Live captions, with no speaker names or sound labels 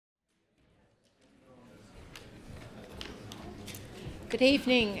Good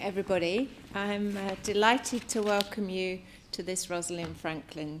evening, everybody. I'm delighted to welcome you to this Rosalind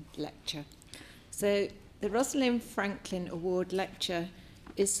Franklin lecture. So, the Rosalind Franklin Award Lecture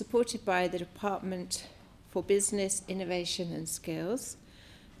is supported by the Department for Business, Innovation and Skills,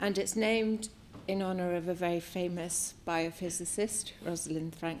 and it's named in honour of a very famous biophysicist,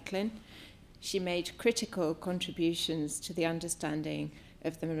 Rosalind Franklin. She made critical contributions to the understanding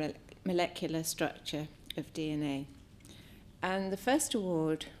of the molecular structure of DNA. And the first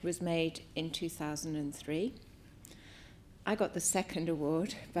award was made in 2003. I got the second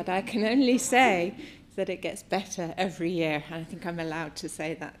award, but I can only say that it gets better every year. I think I'm allowed to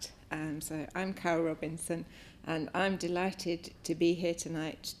say that. So I'm Carol Robinson, and I'm delighted to be here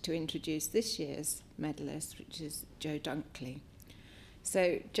tonight to introduce this year's medalist, which is Jo Dunkley.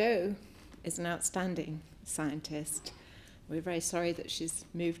 So Jo is an outstanding scientist. We're very sorry that she's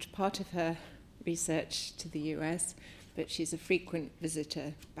moved part of her research to the US, but she's a frequent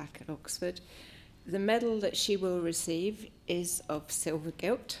visitor back at Oxford. The medal that she will receive is of silver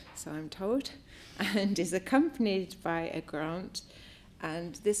gilt, so I'm told, and is accompanied by a grant,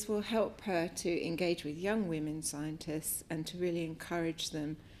 and this will help her to engage with young women scientists and to really encourage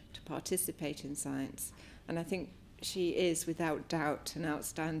them to participate in science. And I think she is, without doubt, an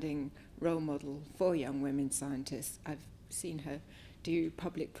outstanding role model for young women scientists. I've seen her do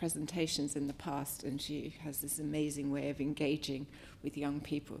public presentations in the past, and she has this amazing way of engaging with young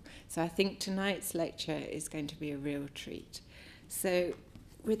people. So I think tonight's lecture is going to be a real treat. So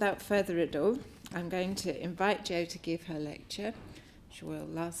without further ado, I'm going to invite Jo to give her lecture, which will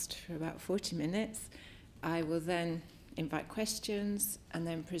last for about 40 minutes. I will then invite questions and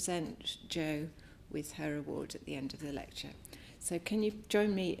then present Jo with her award at the end of the lecture. So can you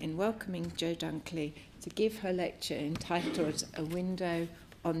join me in welcoming Jo Dunkley to give her lecture entitled A Window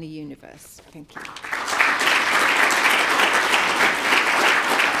on the Universe. Thank you.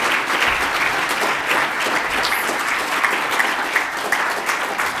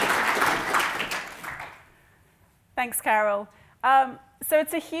 Thanks, Carol. So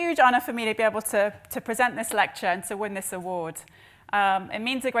it's a huge honour for me to be able to present this lecture and to win this award. It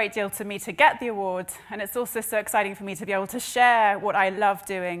means a great deal to me to get the award, and it's also so exciting for me to be able to share what I love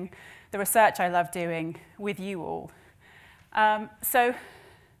doing, the research I love doing, with you all. So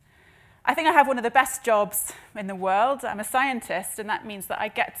I think I have one of the best jobs in the world. I'm a scientist, and that means that I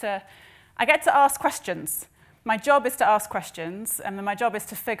get to ask questions. My job is to ask questions, and my job is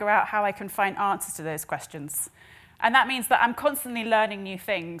to figure out how I can find answers to those questions. And that means that I'm constantly learning new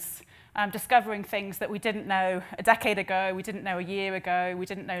things, discovering things that we didn't know a decade ago, we didn't know a year ago, we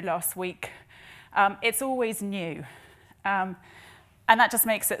didn't know last week. It's always new. And that just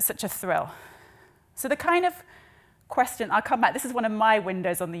makes it such a thrill. So the kind of question, I'll come back, this is one of my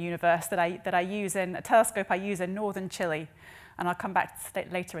windows on the universe that I use in, a telescope I use in northern Chile, and I'll come back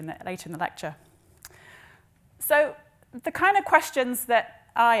later in the lecture. So the kind of questions that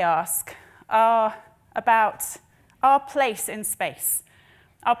I ask are about our place in space,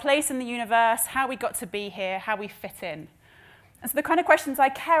 our place in the universe, how we got to be here, how we fit in. And so the kind of questions I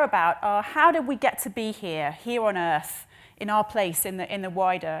care about are, how did we get to be here on Earth, in our place in the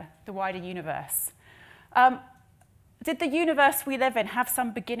wider universe? Did the universe we live in have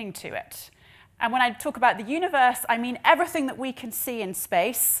some beginning to it? And when I talk about the universe, I mean everything that we can see in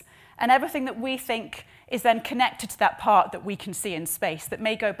space and everything that we think is then connected to that part that we can see in space that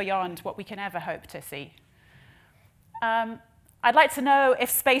may go beyond what we can ever hope to see. I'd like to know if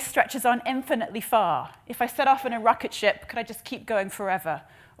space stretches on infinitely far. If I set off in a rocket ship, could I just keep going forever?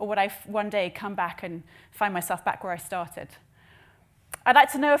 Or would I one day come back and find myself back where I started? I'd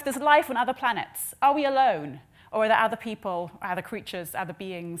like to know if there's life on other planets. Are we alone? Or are there other people, other creatures, other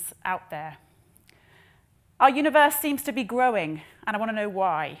beings out there? Our universe seems to be growing, and I want to know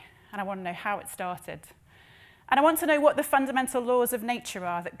why, and I want to know how it started. And I want to know what the fundamental laws of nature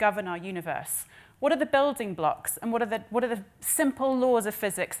are that govern our universe. What are the building blocks, and what are the simple laws of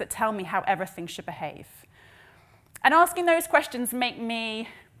physics that tell me how everything should behave? And asking those questions make me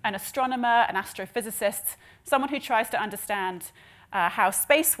an astronomer, an astrophysicist, someone who tries to understand how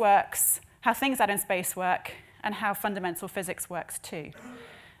space works, how things out in space work, and how fundamental physics works too.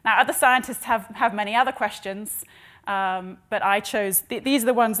 Now, other scientists have many other questions, but I chose, these are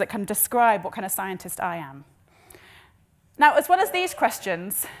the ones that can describe what kind of scientist I am. Now, as well as these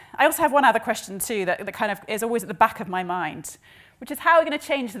questions, I also have one other question too that kind of is always at the back of my mind, which is how are we going to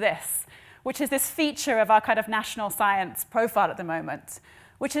change this, which is this feature of our kind of national science profile at the moment,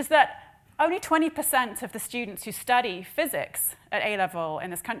 which is that only 20% of the students who study physics at A-level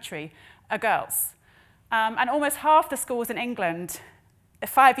in this country are girls. And almost half the schools in England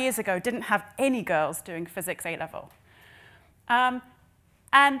 5 years ago didn't have any girls doing physics A-level.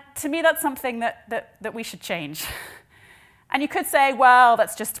 And to me, that's something that we should change. And you could say, well,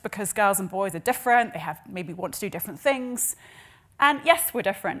 that's just because girls and boys are different. They have maybe want to do different things. And yes, we're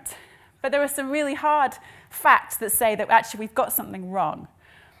different. But there are some really hard facts that say that actually we've got something wrong.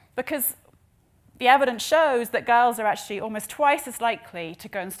 Because the evidence shows that girls are actually almost twice as likely to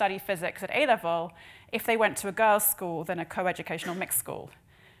go and study physics at A-level if they went to a girls' school than a co-educational mixed school.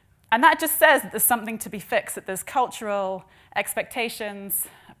 And that just says that there's something to be fixed, that there's cultural expectations,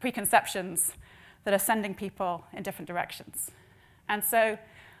 preconceptions that are sending people in different directions. And so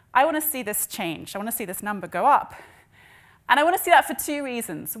I want to see this change. I want to see this number go up. And I want to see that for two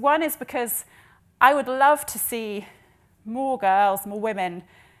reasons. One is because I would love to see more girls, more women,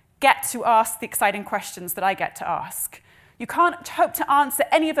 get to ask the exciting questions that I get to ask. You can't hope to answer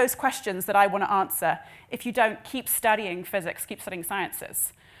any of those questions that I want to answer if you don't keep studying physics, keep studying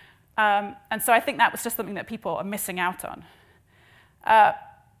sciences. And so I think that was just something that people are missing out on.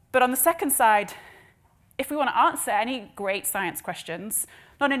 But on the second side, if we want to answer any great science questions,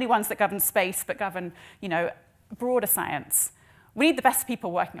 not only ones that govern space, but govern, broader science, we need the best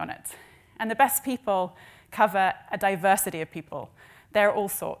people working on it. And the best people cover a diversity of people. There are all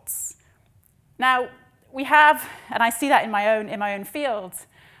sorts. Now, we have, and I see that in my own field,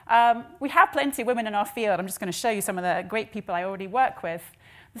 we have plenty of women in our field. I'm just going to show you some of the great people I already work with.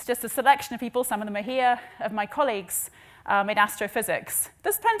 It's just a selection of people. Some of them are here, of my colleagues in astrophysics.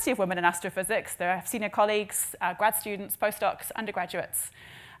 There's plenty of women in astrophysics. There are senior colleagues, grad students, postdocs, undergraduates.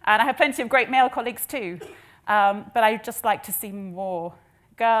 And I have plenty of great male colleagues too. But I'd just like to see more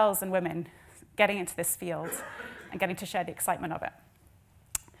girls and women getting into this field and getting to share the excitement of it.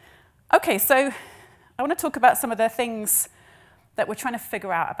 OK, so I want to talk about some of the things that we're trying to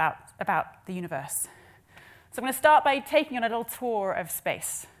figure out about the universe. So I'm going to start by taking you on a little tour of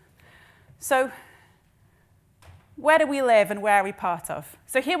space. So where do we live and where are we part of?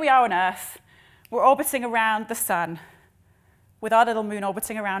 So here we are on Earth. We're orbiting around the sun with our little moon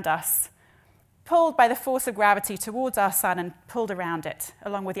orbiting around us, pulled by the force of gravity towards our sun and pulled around it,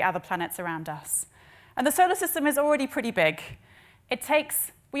 along with the other planets around us. And the solar system is already pretty big.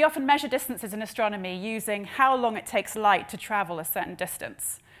 We often measure distances in astronomy using how long it takes light to travel a certain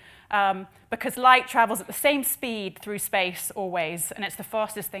distance. Because light travels at the same speed through space always, and it's the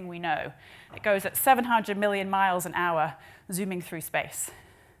fastest thing we know. It goes at 700 million miles an hour, zooming through space.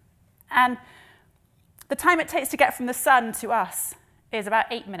 And the time it takes to get from the sun to us is about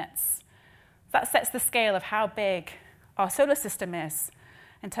 8 minutes. That sets the scale of how big our solar system is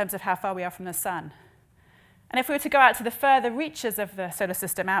in terms of how far we are from the sun. And if we were to go out to the further reaches of the solar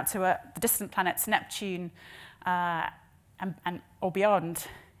system, out to the distant planets Neptune or beyond,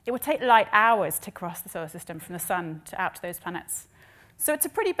 it would take light hours to cross the solar system from the sun out to those planets. So it's a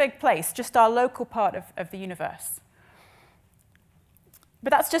pretty big place, just our local part of the universe.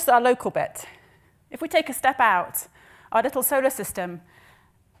 But that's just our local bit. If we take a step out, our little solar system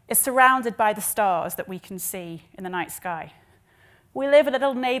is surrounded by the stars that we can see in the night sky. We live in a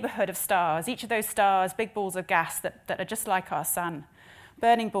little neighborhood of stars, each of those stars, big balls of gas that are just like our sun,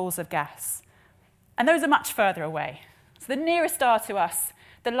 burning balls of gas. And those are much further away. So the nearest star to us,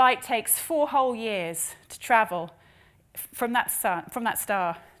 the light takes 4 whole years to travel from that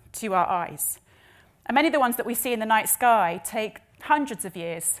star to our eyes. And many of the ones that we see in the night sky take hundreds of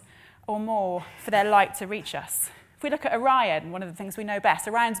years or more for their light to reach us. If we look at Orion, one of the things we know best,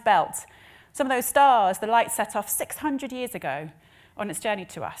 Orion's belt, some of those stars, the light set off 600 years ago on its journey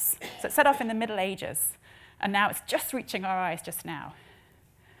to us. So it set off in the Middle Ages, and now it's just reaching our eyes just now.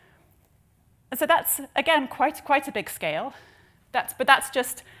 And so that's, again, quite a big scale. But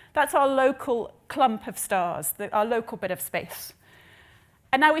that's our local clump of stars, our local bit of space.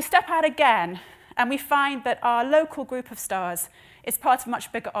 And now we step out again, and we find that our local group of stars is part of a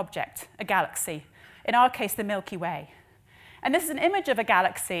much bigger object, a galaxy. In our case, the Milky Way. And this is an image of a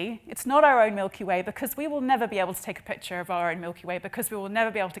galaxy. It's not our own Milky Way, because we will never be able to take a picture of our own Milky Way, because we will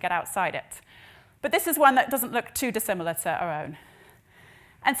never be able to get outside it. But this is one that doesn't look too dissimilar to our own.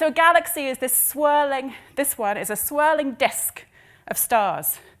 And so a galaxy is this one is a swirling disk of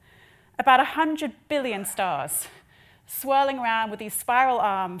stars, about 100 billion stars, swirling around with these spiral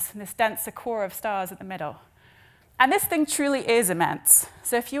arms and this denser core of stars at the middle. And this thing truly is immense.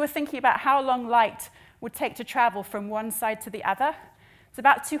 So if you were thinking about how long light would take to travel from one side to the other, it's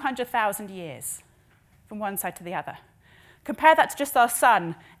about 200,000 years from one side to the other. Compare that to just our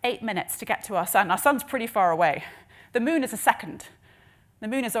sun, 8 minutes to get to our sun. Our sun's pretty far away. The moon is a second. The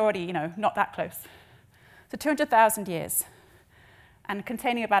moon is already, not that close. So 200,000 years, and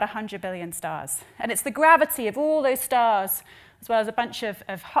containing about 100 billion stars. And it's the gravity of all those stars, as well as a bunch of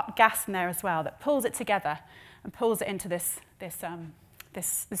hot gas in there as well, that pulls it together and pulls it into this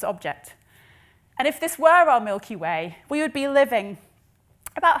this object. And if this were our Milky Way, we would be living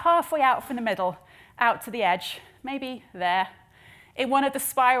about halfway out from the middle, out to the edge, maybe there, in one of the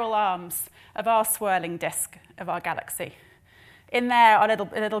spiral arms of our swirling disk of our galaxy. In there, a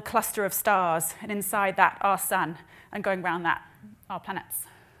little cluster of stars, and inside that, our sun, and going around that, our planets.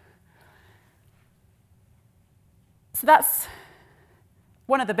 So that's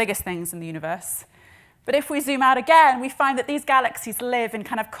one of the biggest things in the universe. But if we zoom out again, we find that these galaxies live in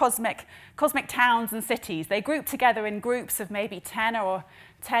kind of cosmic towns and cities. They group together in groups of maybe 10 or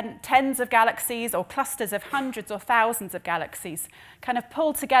tens of galaxies, or clusters of hundreds or thousands of galaxies, kind of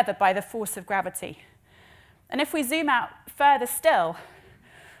pulled together by the force of gravity. And if we zoom out further still,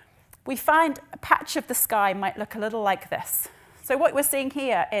 we find a patch of the sky might look a little like this. So what we're seeing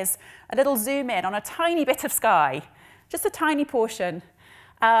here is a little zoom in on a tiny bit of sky, just a tiny portion,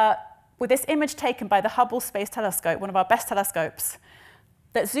 with this image taken by the Hubble Space Telescope, one of our best telescopes,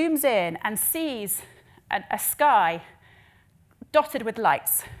 that zooms in and sees a sky dotted with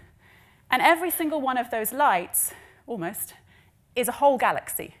lights. And every single one of those lights, almost, is a whole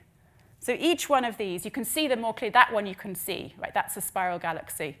galaxy. So each one of these, you can see them more clearly. That one you can see, right? That's a spiral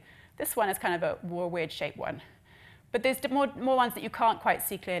galaxy. This one is kind of a more weird-shaped one. But there's more ones that you can't quite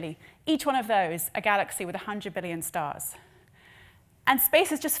see clearly. Each one of those, a galaxy with 100 billion stars. And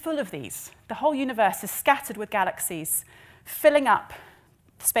space is just full of these. The whole universe is scattered with galaxies, filling up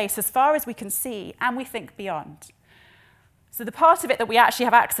space as far as we can see, and we think beyond. So the part of it that we actually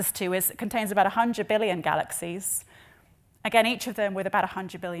have access to contains about 100 billion galaxies. Again, each of them with about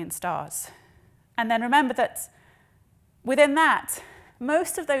 100 billion stars. And then remember that within that,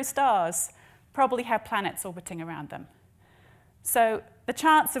 most of those stars probably have planets orbiting around them. So the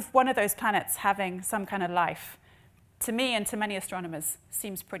chance of one of those planets having some kind of life, to me and to many astronomers,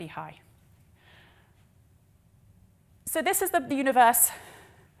 seems pretty high. So this is the universe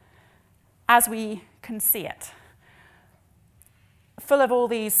as we can see it, full of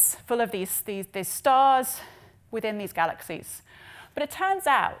these stars within these galaxies. But it turns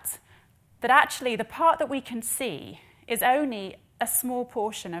out that actually the part that we can see is only a small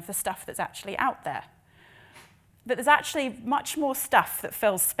portion of the stuff that's actually out there. That there's actually much more stuff that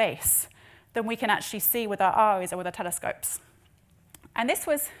fills space than we can actually see with our eyes or with our telescopes. And this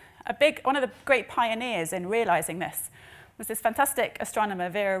was one of the great pioneers in realizing this, was this fantastic astronomer,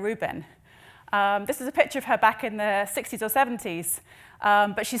 Vera Rubin. This is a picture of her back in the 60s or 70s,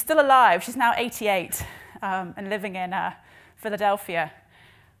 but she's still alive. She's now 88 and living in Philadelphia.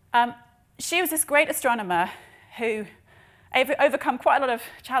 She was this great astronomer who overcome quite a lot of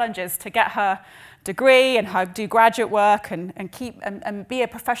challenges to get her degree and do graduate work and be a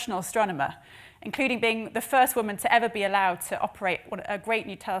professional astronomer, including being the first woman to ever be allowed to operate a great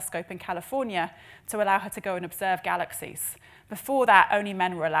new telescope in California to allow her to go and observe galaxies. Before that, only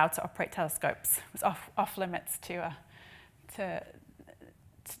men were allowed to operate telescopes. It was off limits to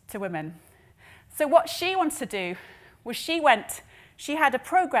women. So what she wanted to do was she had a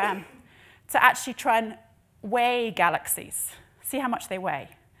program to actually try and weigh galaxies, see how much they weigh.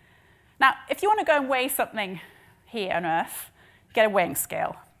 Now, if you want to go and weigh something here on Earth, get a weighing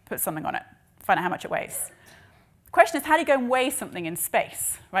scale, put something on it, find out how much it weighs. The question is, how do you go and weigh something in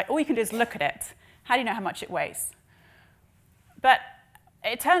space, right? All you can do is look at it. How do you know how much it weighs? But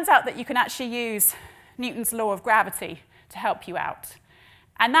it turns out that you can actually use Newton's law of gravity to help you out.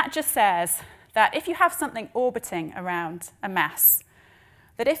 And that just says that if you have something orbiting around a mass,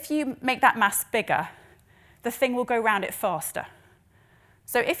 that if you make that mass bigger, the thing will go around it faster.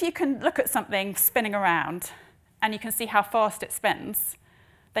 So if you can look at something spinning around and you can see how fast it spins,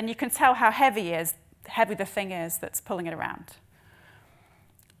 then you can tell how heavy the thing is that's pulling it around.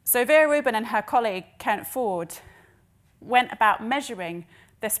 So Vera Rubin and her colleague, Kent Ford, went about measuring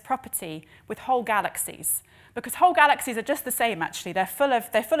this property with whole galaxies. Because whole galaxies are just the same, actually. They're full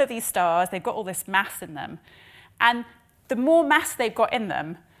of these stars. They've got all this mass in them. And the more mass they've got in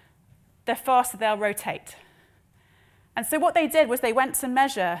them, the faster they'll rotate. And so what they did was they went to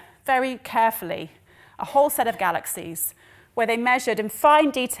measure very carefully a whole set of galaxies, where they measured in fine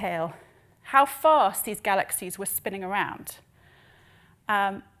detail how fast these galaxies were spinning around.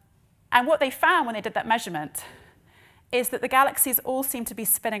 And what they found when they did that measurement is that the galaxies all seemed to be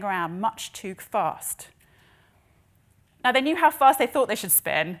spinning around much too fast. Now, they knew how fast they thought they should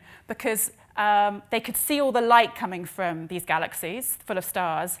spin because they could see all the light coming from these galaxies full of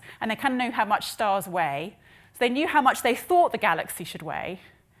stars, and they kind of knew how much stars weigh. So they knew how much they thought the galaxy should weigh,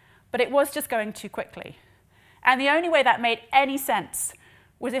 but it was just going too quickly. And the only way that made any sense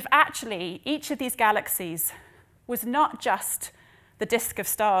was if actually each of these galaxies was not just the disk of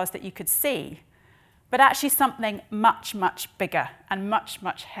stars that you could see, but actually something much, much bigger and much,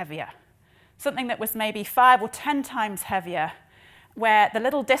 much heavier. Something that was maybe 5 or 10 times heavier, where the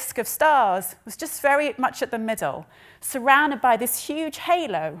little disk of stars was just very much at the middle, surrounded by this huge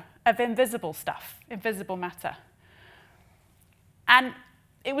halo of invisible stuff, invisible matter. And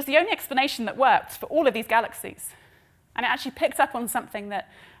it was the only explanation that worked for all of these galaxies. And it actually picked up on something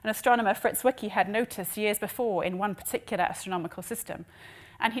that an astronomer, Fritz Zwicky, had noticed years before in one particular astronomical system.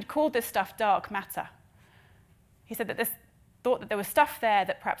 And he'd called this stuff dark matter. He said that thought that there was stuff there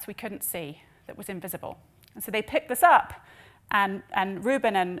that perhaps we couldn't see, that was invisible. And so they picked this up, and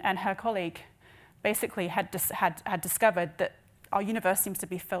Rubin and her colleague basically had discovered that our universe seems to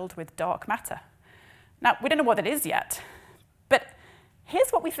be filled with dark matter. Now, we don't know what it is yet, but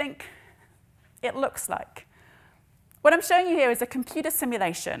here's what we think it looks like. What I'm showing you here is a computer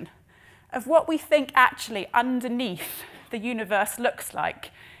simulation of what we think actually underneath the universe looks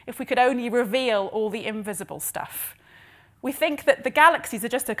like if we could only reveal all the invisible stuff. We think that the galaxies are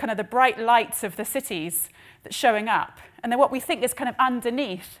just a kind of the bright lights of the cities that's showing up. And then what we think is kind of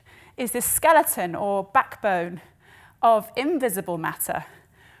underneath is this skeleton or backbone of invisible matter,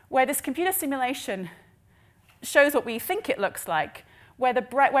 where this computer simulation shows what we think it looks like,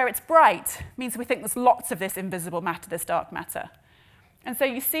 where it's bright means we think there's lots of this invisible matter, this dark matter. And so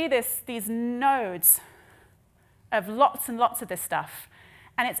you see these nodes of lots and lots of this stuff.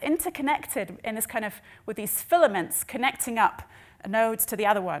 And it's interconnected in this kind of, with these filaments connecting up nodes to the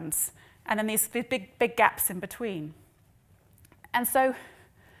other ones. And then these big gaps in between. And so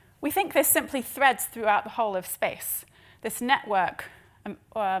we think this simply threads throughout the whole of space, this network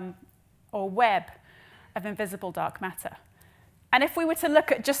or web of invisible dark matter. And if we were to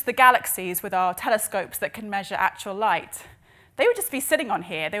look at just the galaxies with our telescopes that can measure actual light, they would just be sitting on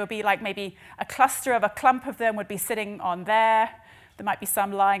here. They would be like maybe a cluster of a clump of them would be sitting on there. There might be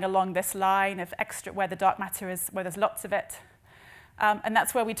some lying along this line of extra where the dark matter is, where there's lots of it. And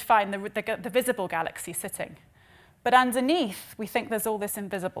that's where we'd find the visible galaxy sitting. But underneath, we think there's all this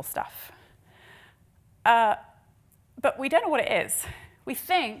invisible stuff. But we don't know what it is. We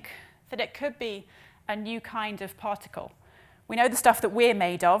think that it could be a new kind of particle. We know the stuff that we're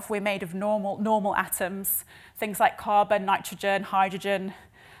made of. We're made of normal atoms, things like carbon, nitrogen, hydrogen.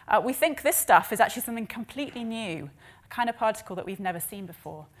 We think this stuff is actually something completely new, a kind of particle that we've never seen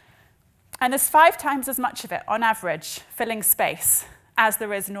before. And there's 5 times as much of it, on average, filling space as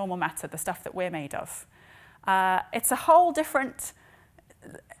there is normal matter, the stuff that we're made of. It's a whole different,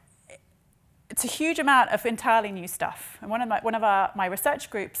 it's a huge amount of entirely new stuff. And one of my research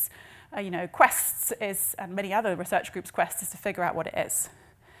groups, quests is, and many other research groups' quests is to figure out what it is.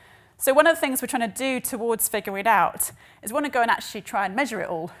 So one of the things we're trying to do towards figuring it out is we want to go and actually try and measure it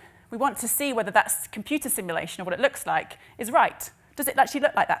all. We want to see whether that computer simulation of what it looks like is right. Does it actually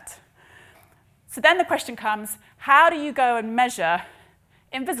look like that? So then the question comes, how do you go and measure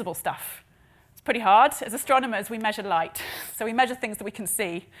invisible stuff? It's pretty hard. As astronomers, we measure light. So we measure things that we can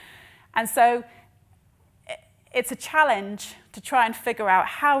see. And so it's a challenge to try and figure out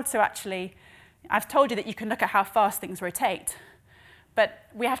how to actually, I've told you that you can look at how fast things rotate, but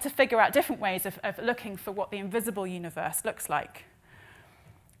we have to figure out different ways of looking for what the invisible universe looks like.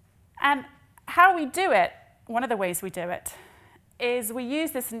 And how we do it, one of the ways we do it, is we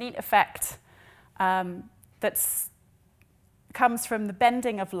use this neat effect that comes from the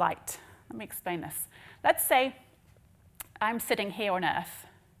bending of light. Let me explain this. Let's say I'm sitting here on Earth.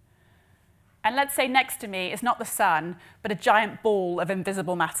 And let's say next to me is not the sun, but a giant ball of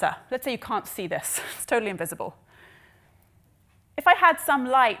invisible matter. Let's say you can't see this. It's totally invisible. If I had some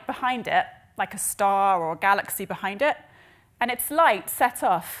light behind it, like a star or a galaxy behind it, and its light set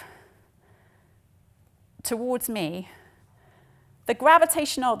off towards me, the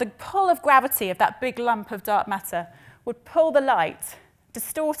pull of gravity of that big lump of dark matter would pull the light,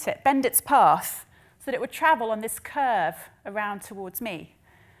 distort it, bend its path, so that it would travel on this curve around towards me.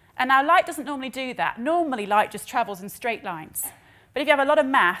 And now light doesn't normally do that. Normally light just travels in straight lines. But if you have a lot of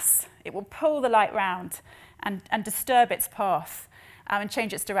mass, it will pull the light round and disturb its path and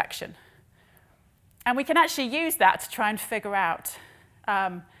change its direction. And we can actually use that to try and figure out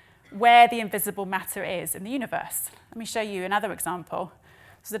where the invisible matter is in the universe. Let me show you another example.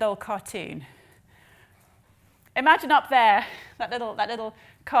 This is a little cartoon. Imagine up there, that little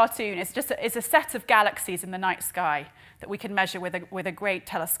cartoon is a set of galaxies in the night sky that we can measure with a great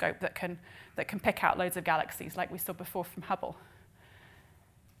telescope that can pick out loads of galaxies, like we saw before from Hubble.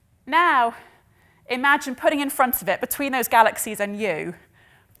 Now, imagine putting in front of it, between those galaxies and you,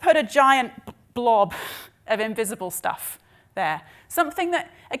 put a giant blob of invisible stuff there. Something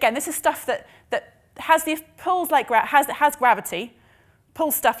that, again, this is stuff that has these pulls like has gravity,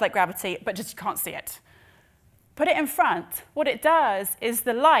 pulls stuff like gravity, but just you can't see it. Put it in front, what it does is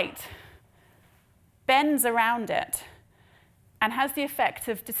the light bends around it and has the effect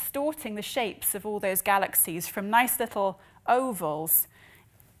of distorting the shapes of all those galaxies from nice little ovals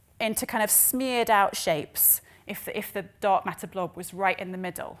into kind of smeared out shapes if the dark matter blob was right in the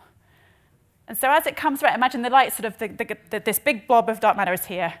middle. And so as it comes around, imagine the light sort of, this big blob of dark matter is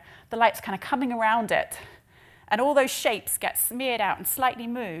here, the light's kind of coming around it, and all those shapes get smeared out and slightly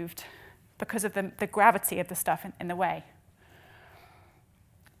moved because of the gravity of the stuff in the way.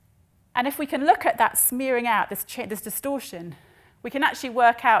 And if we can look at that smearing out, this distortion, we can actually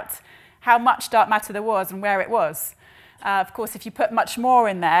work out how much dark matter there was and where it was. Of course, if you put much more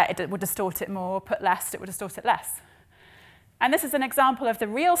in there, it would distort it more. Put less, it would distort it less. And this is an example of the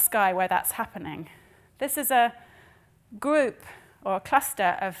real sky where that's happening. This is a group or a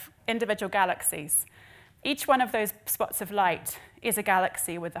cluster of individual galaxies. Each one of those spots of light is a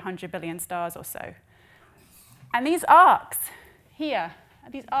galaxy with 100 billion stars or so. And these arcs here,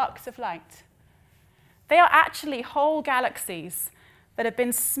 these arcs of light, they are actually whole galaxies that have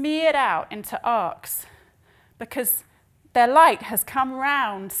been smeared out into arcs because their light has come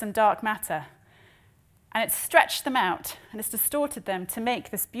round some dark matter, and it's stretched them out, and it's distorted them to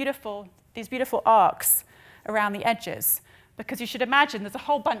make these beautiful arcs around the edges. Because you should imagine there's a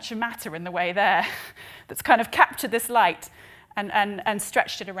whole bunch of matter in the way there that's kind of captured this light and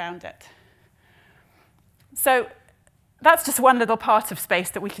stretched it around it. So that's just one little part of space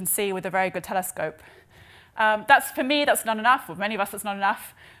that we can see with a very good telescope. For me, that's not enough. For many of us, that's not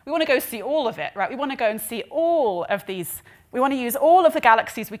enough. We want to go see all of it, right? We want to go and see all of these. We want to use all of the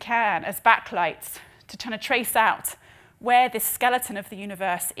galaxies we can as backlights to try to trace out where this skeleton of the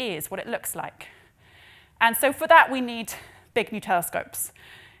universe is, what it looks like. And so for that, we need big new telescopes.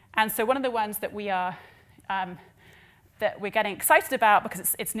 And so one of the ones that we're getting excited about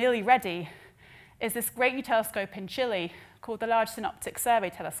because it's nearly ready is this great new telescope in Chile called the Large Synoptic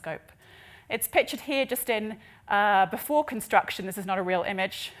Survey Telescope. It's pictured here just in before construction. This is not a real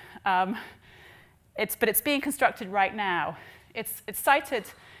image. But it's being constructed right now. It's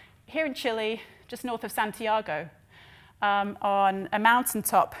sited here in Chile, just north of Santiago, on a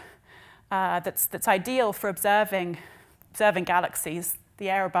mountaintop that's ideal for observing galaxies. The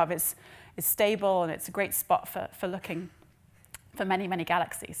air above is stable, and it's a great spot for looking for many, many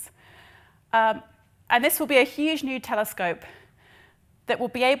galaxies. And this will be a huge new telescope that will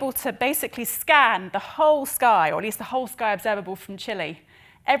be able to basically scan the whole sky, or at least the whole sky observable from Chile,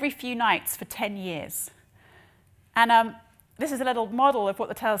 every few nights for 10 years. And this is a little model of what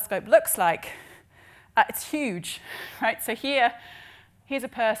the telescope looks like. It's huge, right? So here's a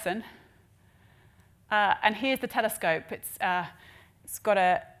person, and here's the telescope. It's got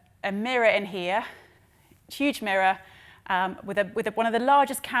a mirror in here, huge mirror, with one of the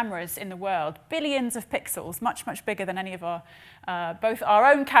largest cameras in the world, billions of pixels, much, much bigger than any of our, both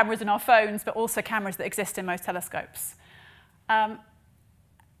our own cameras and our phones, but also cameras that exist in most telescopes.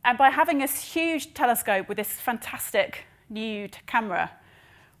 And by having this huge telescope with this fantastic new camera,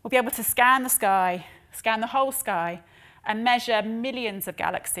 we'll be able to scan the sky, scan the whole sky, and measure millions of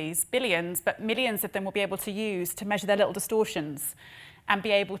galaxies, billions, but millions of them we'll be able to use to measure their little distortions and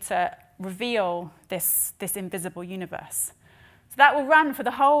be able to reveal this invisible universe. So that will run for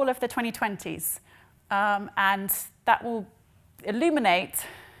the whole of the 2020s, and that will illuminate,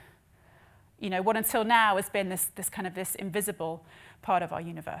 what until now has been this invisible part of our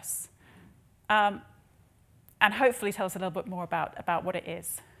universe, and hopefully tell us a little bit more about what it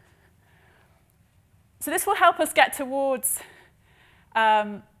is. So this will help us get towards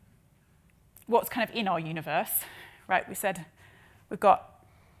what's kind of in our universe, right? We said we've got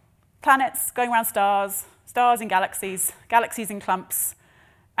planets going around stars, stars in galaxies, galaxies in clumps,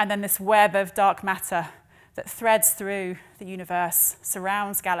 and then this web of dark matter that threads through the universe,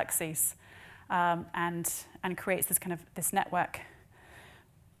 surrounds galaxies, and creates this network.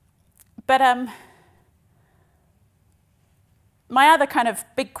 But my other kind of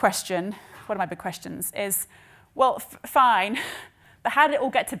big question, one of my big questions, is, well, fine, but how did it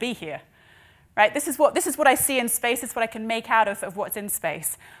all get to be here? Right? This is what I see in space. This is what I can make out of what's in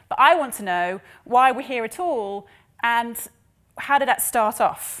space. But I want to know why we're here at all, and how did that start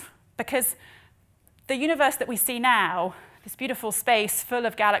off? Because the universe that we see now, this beautiful space full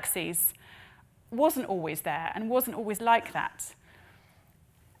of galaxies, wasn't always there and wasn't always like that.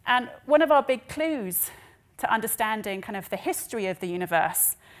 And one of our big clues to understanding kind of the history of the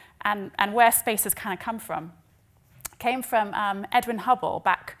universe and where space has kind of come from came from Edwin Hubble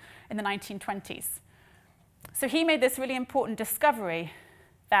back in the 1920s. So he made this really important discovery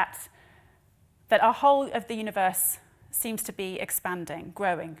that our whole of the universe seems to be expanding,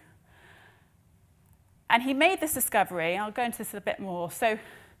 growing. And he made this discovery, I'll go into this a bit more. So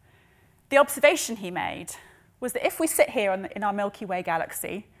the observation he made was that if we sit here in our Milky Way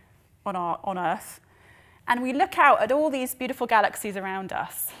galaxy on Earth, and we look out at all these beautiful galaxies around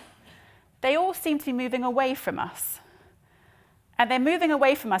us, they all seem to be moving away from us. And they're moving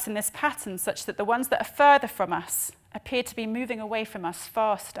away from us in this pattern such that the ones that are further from us appear to be moving away from us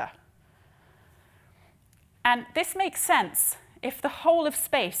faster. And this makes sense if the whole of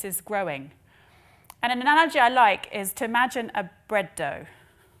space is growing. And an analogy I like is to imagine a bread dough.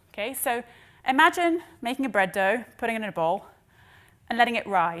 Okay, so imagine making a bread dough, putting it in a bowl, and letting it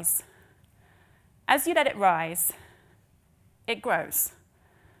rise. As you let it rise, it grows.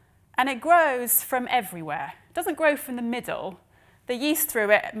 And it grows from everywhere. It doesn't grow from the middle. The yeast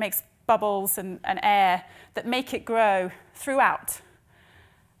through it makes bubbles and air that make it grow throughout.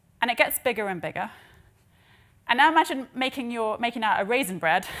 And it gets bigger and bigger. And now imagine making out a raisin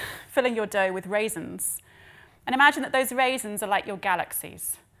bread, filling your dough with raisins. And imagine that those raisins are like your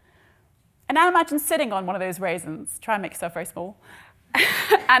galaxies. And now imagine sitting on one of those raisins. Try and make yourself very small.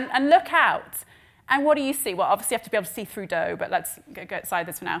 and look out. And what do you see? Well, obviously you have to be able to see through dough, but let's go outside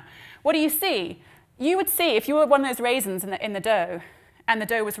this for now. What do you see? You would see, if you were one of those raisins in the dough, and the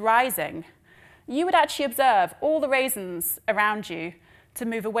dough was rising, you would actually observe all the raisins around you to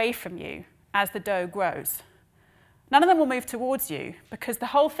move away from you as the dough grows. None of them will move towards you because the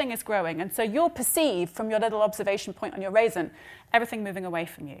whole thing is growing. And so you'll perceive from your little observation point on your raisin, everything moving away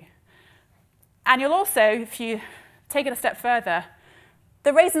from you. And you'll also, if you take it a step further,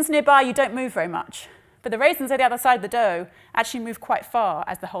 the raisins nearby you don't move very much. But the raisins at the other side of the dough actually move quite far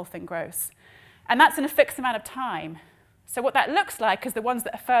as the whole thing grows. And that's in a fixed amount of time. So what that looks like is the ones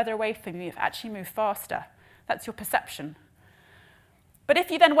that are further away from you actually move faster. That's your perception. But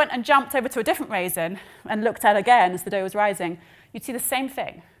if you then went and jumped over to a different raisin and looked at it again as the dough was rising, you'd see the same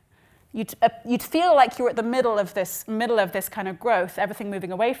thing. You'd feel like you're at the middle of this kind of growth, everything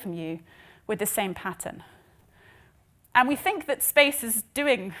moving away from you with the same pattern. And we think that space is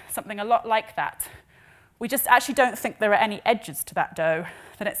doing something a lot like that. We just actually don't think there are any edges to that dough,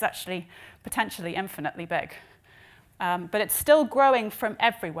 that it's actually potentially infinitely big. But it's still growing from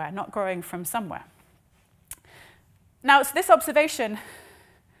everywhere, not growing from somewhere. Now, it's this observation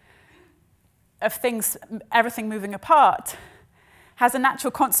of everything moving apart, has a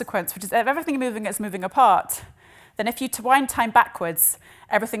natural consequence, which is if everything is moving apart, then if you wind time backwards,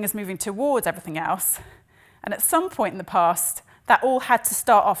 everything is moving towards everything else. And at some point in the past, that all had to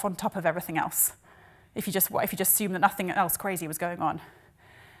start off on top of everything else, if you just assume that nothing else crazy was going on.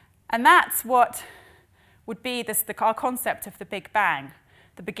 And that's what would be our concept of the Big Bang,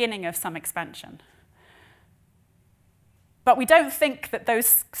 the beginning of some expansion. But we don't think that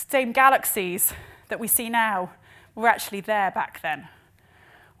those same galaxies that we see now were actually there back then.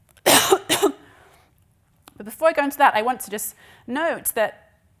 But before I go into that, I want to just note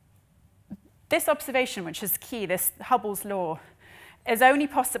that this observation, which is key, this Hubble's law, was only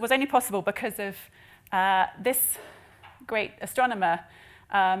possible because of this great astronomer,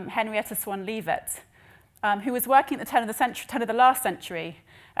 Henrietta Swan-Leavitt, who was working at the turn of the last century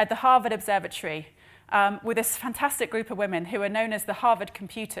at the Harvard Observatory with this fantastic group of women who are known as the Harvard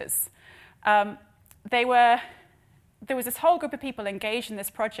Computers. There was this whole group of people engaged in this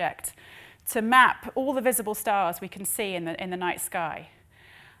project to map all the visible stars we can see in the night sky.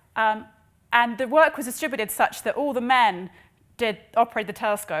 And the work was distributed such that all the men operated the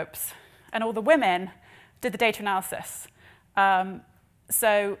telescopes, and all the women did the data analysis. And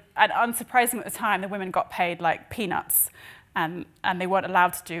unsurprisingly at the time, the women got paid like peanuts, and they weren't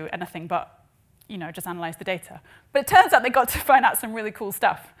allowed to do anything but just analyze the data. But it turns out they got to find out some really cool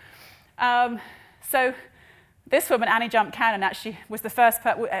stuff. So this woman, Annie Jump Cannon, actually was the first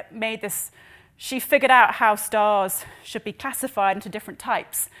person who made this. She figured out how stars should be classified into different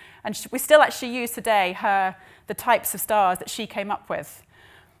types. And we still actually use today the types of stars that she came up with.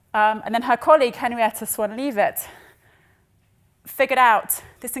 And then her colleague, Henrietta Swan-Leavitt, figured out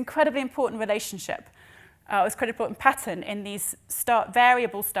this incredibly important relationship, this incredibly important pattern in these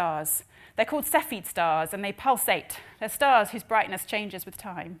variable stars. They're called Cepheid stars, and they pulsate. They're stars whose brightness changes with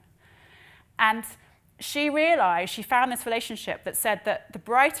time. And she found this relationship that said that the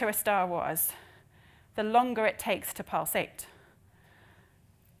brighter a star was, the longer it takes to pulsate.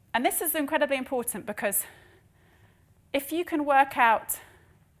 And this is incredibly important because if you can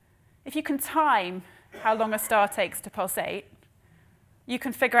time how long a star takes to pulsate, you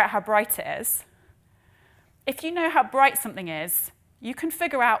can figure out how bright it is. If you know how bright something is, you can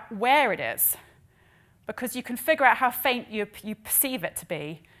figure out where it is, because you can figure out how faint you perceive it to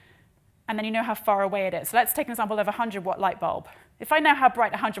be, and then you know how far away it is. So let's take an example of a 100-watt light bulb. If I know how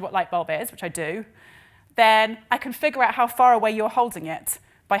bright a 100-watt light bulb is, which I do, then I can figure out how far away you're holding it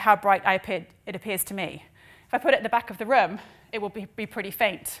by how bright it appears to me. If I put it at the back of the room, it will be pretty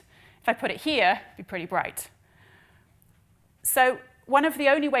faint. If I put it here, it'll be pretty bright. So one of the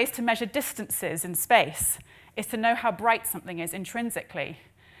only ways to measure distances in space is to know how bright something is intrinsically.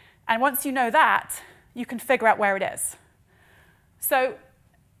 And once you know that, you can figure out where it is. So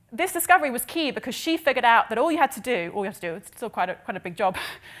this discovery was key because she figured out that all you had to do, it's still quite a big job,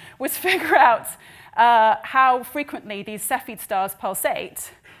 was figure out how frequently these Cepheid stars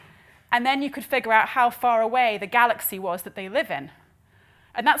pulsate, and then you could figure out how far away the galaxy was that they live in.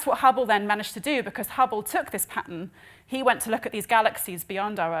 And that's what Hubble then managed to do, because Hubble took this pattern. He went to look at these galaxies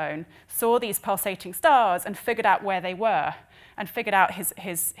beyond our own, saw these pulsating stars, and figured out where they were, and figured out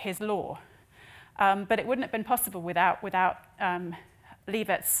his law. But it wouldn't have been possible without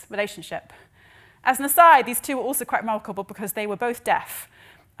Leavitt's relationship. As an aside, these two were also quite remarkable because they were both deaf,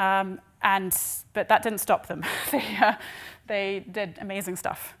 but that didn't stop them. They did amazing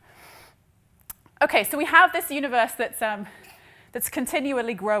stuff. Okay, so we have this universe that's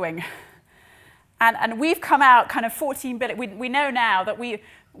continually growing. And we've come out kind of 14 billion. We know now that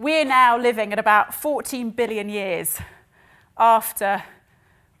we're now living at about 14 billion years after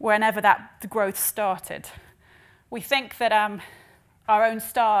whenever the growth started. We think that our own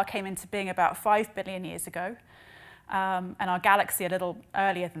star came into being about 5 billion years ago, and our galaxy a little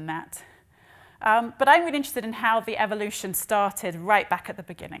earlier than that. But I'm really interested in how the evolution started right back at the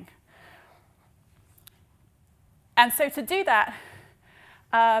beginning. And so to do that,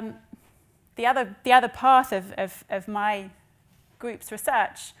 the other part of my group's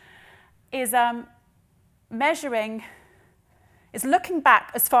research is looking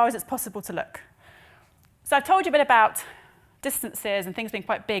back as far as it's possible to look. So I've told you a bit about distances and things being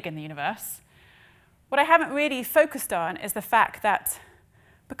quite big in the universe. What I haven't really focused on is the fact that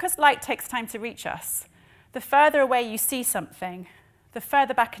because light takes time to reach us, the further away you see something, the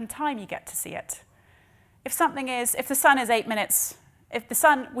further back in time you get to see it. If the sun is 8 minutes,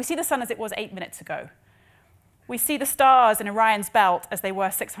 we see the sun as it was 8 minutes ago. We see the stars in Orion's belt as they were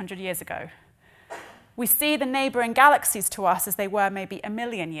 600 years ago. We see the neighboring galaxies to us as they were maybe 1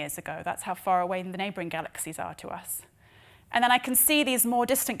 million years ago. That's how far away the neighboring galaxies are to us. And then I can see these more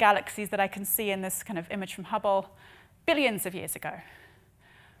distant galaxies that I can see in this kind of image from Hubble billions of years ago.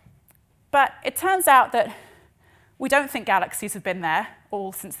 But it turns out that we don't think galaxies have been there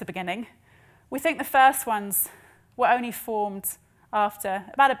all since the beginning. We think the first ones were only formed after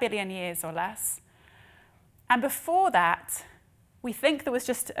about 1 billion years or less. And before that, we think there was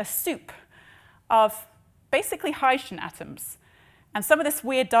just a soup of basically hydrogen atoms and some of this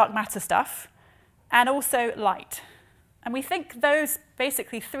weird dark matter stuff, and also light. And we think those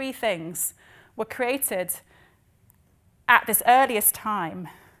basically 3 things were created at this earliest time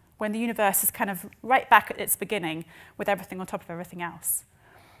when the universe is kind of right back at its beginning with everything on top of everything else.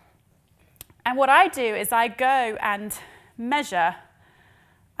 And what I do is I go and measure,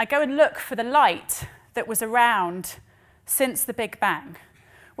 I go and look for the light that was around since the Big Bang,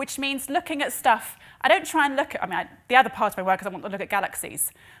 which means looking at stuff. I don't try and look at, the other part of my work is I want to look at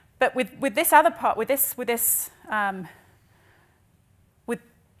galaxies. But with this other part, with this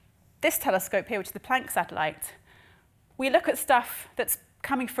telescope here, which is the Planck satellite, we look at stuff that's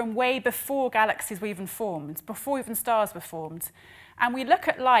coming from way before galaxies were even formed, before even stars were formed. And we look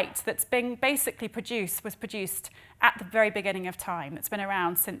at light that's been basically was produced at the very beginning of time. It's been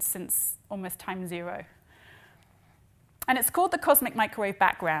around since almost time zero. And it's called the cosmic microwave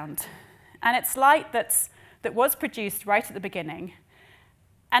background. And it's light that was produced right at the beginning.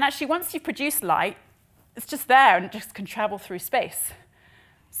 And actually, once you've produced light, it's just there and it just can travel through space.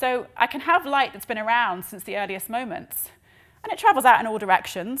 So I can have light that's been around since the earliest moments, and it travels out in all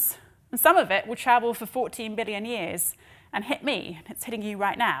directions. And some of it will travel for 14 billion years and hit me. It's hitting you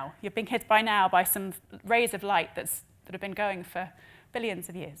right now. You're being hit by now by some rays of light that have been going for billions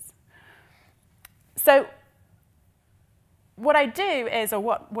of years. So what I do is, or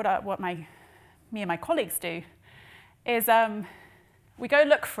what me and my colleagues do, is we go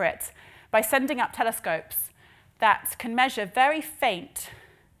look for it by sending up telescopes that can measure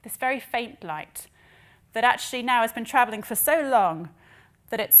this very faint light that actually now has been traveling for so long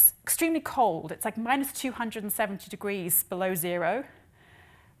that it's extremely cold. It's like minus 270 degrees below zero.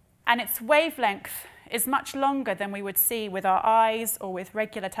 And its wavelength is much longer than we would see with our eyes or with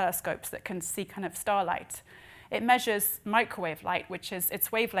regular telescopes that can see kind of starlight. It measures microwave light, which is,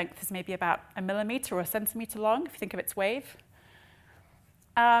 its wavelength is maybe about 1 millimeter or 1 centimeter long, if you think of its wave.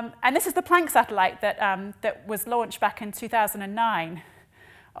 And this is the Planck satellite that was launched back in 2009.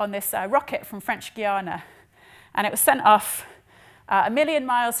 on this rocket from French Guiana. And it was sent off 1 million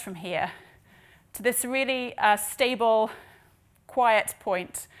miles from here to this really stable, quiet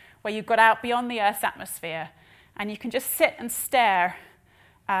point where you got out beyond the Earth's atmosphere, and you can just sit and stare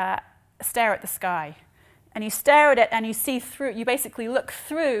at the sky. And you stare at it and you see through, you basically look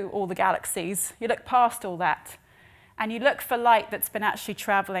through all the galaxies, you look past all that, and you look for light that's been actually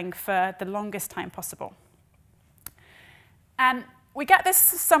traveling for the longest time possible. And we get this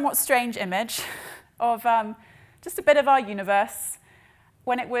somewhat strange image of just a bit of our universe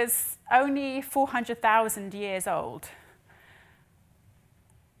when it was only 400,000 years old.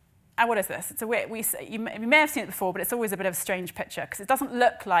 And what is this? It's a weird, you may have seen it before, but it's always a bit of a strange picture because it doesn't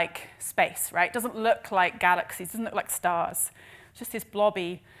look like space, right? It doesn't look like galaxies, it doesn't look like stars. It's just these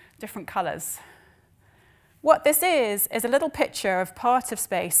blobby, different colors. What this is a little picture of part of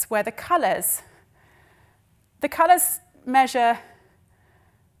space where the colors measure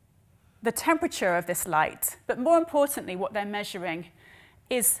the temperature of this light, but more importantly, what they're measuring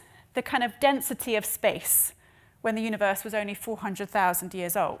is the kind of density of space when the universe was only 400,000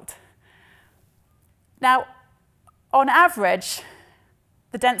 years old. Now, on average,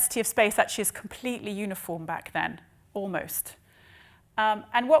 the density of space actually is completely uniform back then, almost.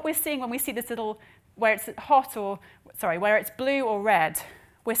 And what we're seeing when we see this little, where it's hot or, sorry, where it's blue or red,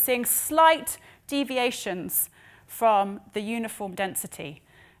 we're seeing slight deviations from the uniform density,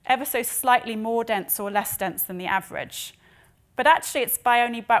 ever so slightly more dense or less dense than the average. But actually, it's by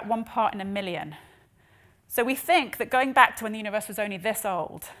only about 1 part in a million. So we think that going back to when the universe was only this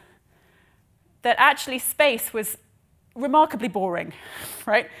old, that actually space was remarkably boring,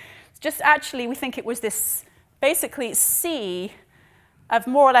 right? Just actually, we think it was this basically sea of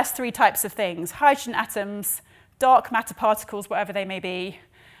more or less 3 types of things: hydrogen atoms, dark matter particles, whatever they may be,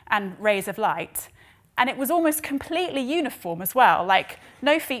 and rays of light. And it was almost completely uniform as well, like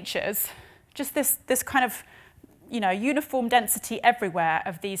no features, just this kind of uniform density everywhere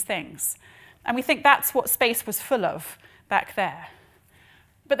of these things. And we think that's what space was full of back there.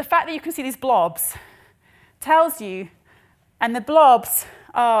 But the fact that you can see these blobs tells you, and the blobs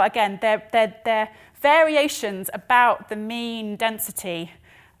are, again, they're variations about the mean density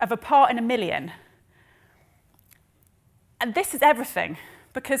of a part in a million. And this is everything,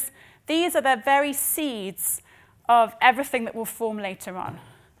 because these are the very seeds of everything that will form later on.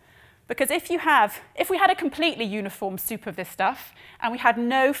 Because if we had a completely uniform soup of this stuff, and we had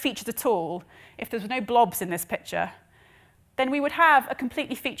no features at all, if there was no blobs in this picture, then we would have a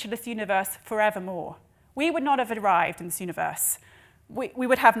completely featureless universe forevermore. We would not have arrived in this universe. We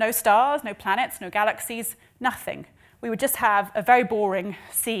would have no stars, no planets, no galaxies, nothing. We would just have a very boring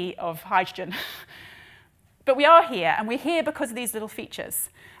sea of hydrogen. But we are here, and we're here because of these little features.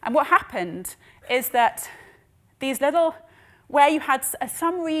 And what happened is that these little, where you had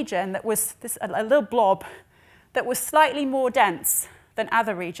some region that was a little blob that was slightly more dense than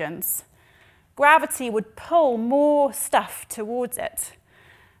other regions, gravity would pull more stuff towards it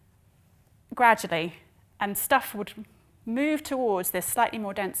gradually, and stuff would move towards this slightly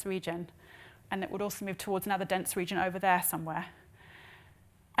more dense region, and it would also move towards another dense region over there somewhere.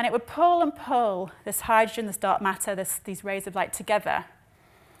 And it would pull and pull this hydrogen, this dark matter, these rays of light together.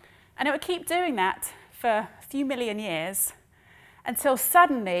 And it would keep doing that for a few million years until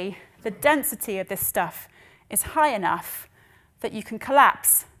suddenly the density of this stuff is high enough that you can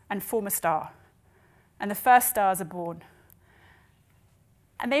collapse and form a star. And the first stars are born.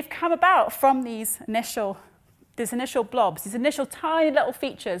 And they've come about from these initial blobs, these initial tiny little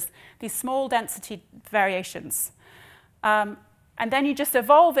features, these small density variations. And then you just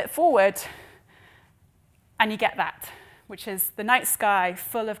evolve it forward, and you get that, which is the night sky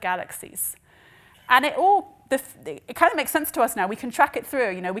full of galaxies. And it kind of makes sense to us now. We can track it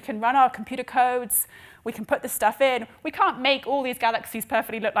through. We can run our computer codes. We can put this stuff in. We can't make all these galaxies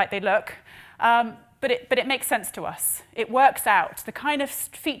perfectly look like they look, but it makes sense to us. It works out. The kind of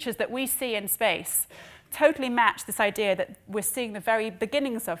features that we see in space totally match this idea that we're seeing the very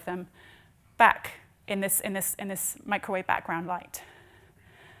beginnings of them back in this microwave background light.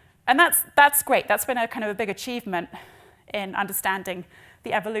 And that's great. That's been a kind of a big achievement in understanding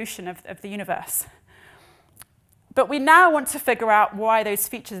the evolution of the universe. But we now want to figure out why those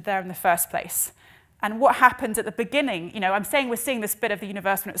features are there in the first place, and what happened at the beginning. I'm saying we're seeing this bit of the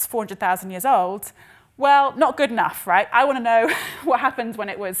universe when it was 400,000 years old. Well, not good enough, right? I want to know what happened when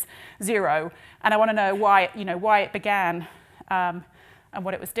it was 0, and I want to know why it began and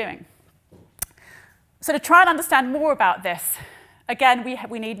what it was doing. So to try and understand more about this, again,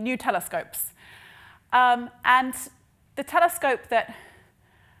 we need new telescopes. And the telescope that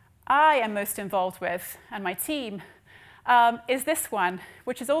I am most involved with, and my team, is this one,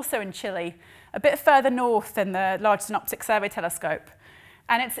 which is also in Chile, a bit further north than the Large Synoptic Survey Telescope.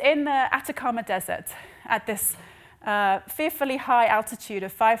 And it's in the Atacama Desert at this fearfully high altitude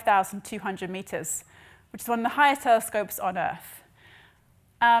of 5,200 meters, which is one of the highest telescopes on Earth.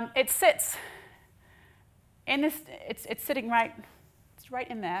 It sits in this, it's sitting right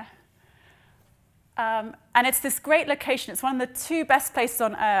in there. And it's this great location. It's one of the two best places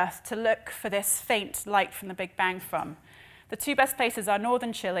on Earth to look for this faint light from the Big Bang from. The two best places are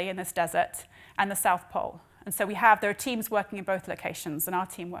northern Chile in this desert and the South Pole. And so there are teams working in both locations, and our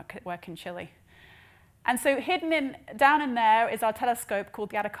team work in Chile. And so down in there is our telescope called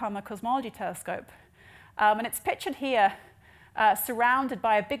the Atacama Cosmology Telescope. And it's pictured here, surrounded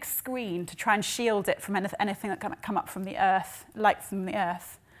by a big screen to try and shield it from anything that can come up from the Earth, light from the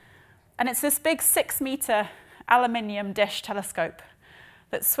Earth. And it's this big 6-meter aluminium dish telescope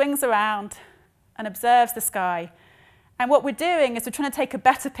that swings around and observes the sky. And what we're doing is we're trying to take a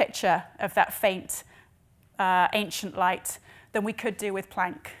better picture of that faint, ancient light than we could do with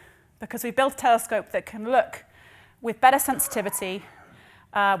Planck, because we built a telescope that can look with better sensitivity,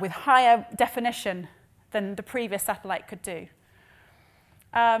 with higher definition than the previous satellite could do.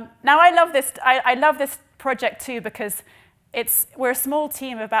 Now, I love this project too, because we're a small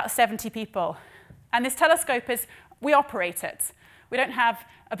team of about 70 people. And this telescope we operate it. We don't have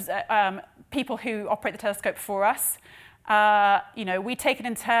people who operate the telescope for us. We take it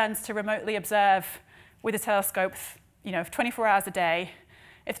in turns to remotely observe with the telescope, 24 hours a day.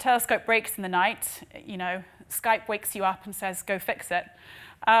 If the telescope breaks in the night, Skype wakes you up and says, go fix it.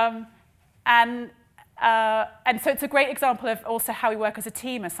 And so it's a great example of also how we work as a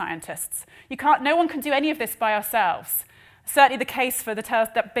team as scientists. No one can do any of this by ourselves. Certainly the case for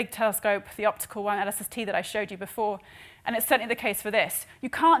that big telescope, the optical one, LSST, that I showed you before. And it's certainly the case for this. You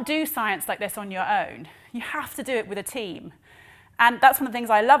can't do science like this on your own. You have to do it with a team. And that's one of the things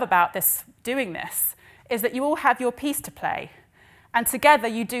I love about doing this, is that you all have your piece to play. And together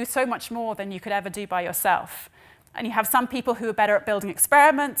you do so much more than you could ever do by yourself. And you have some people who are better at building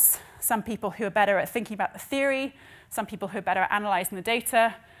experiments, some people who are better at thinking about the theory, some people who are better at analyzing the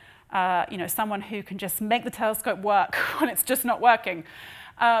data, someone who can just make the telescope work when it's just not working.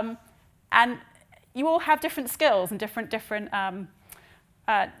 And you all have different skills and different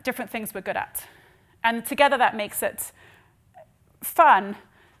things we're good at. And together that makes it fun,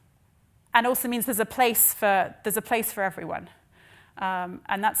 and also means there's a place for everyone. And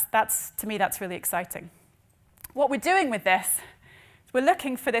to me, that's really exciting. What we're doing with this is we're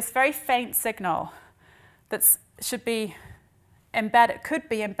looking for this very faint signal that could be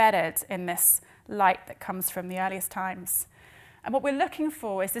embedded in this light that comes from the earliest times. And what we're looking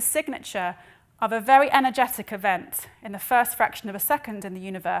for is the signature of a very energetic event in the first fraction of a second in the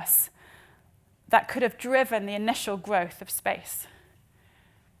universe that could have driven the initial growth of space.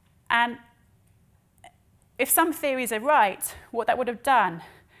 And if some theories are right, what that would have done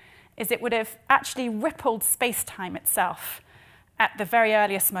is it would have actually rippled space-time itself at the very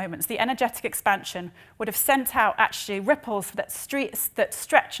earliest moments. The energetic expansion would have sent out actually ripples that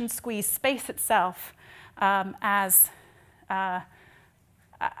stretch and squeeze space itself as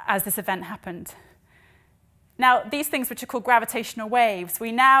this event happened. Now, these things, which are called gravitational waves,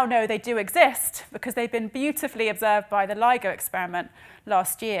 we now know they do exist because they've been beautifully observed by the LIGO experiment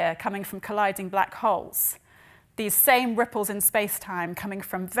last year, coming from colliding black holes. These same ripples in space-time coming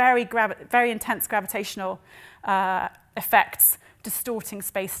from very intense gravitational effects distorting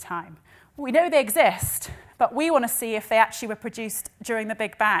space-time. We know they exist, but we want to see if they actually were produced during the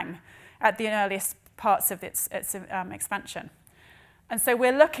Big Bang at the earliest parts of its expansion. And so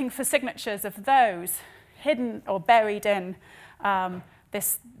we're looking for signatures of those hidden or buried in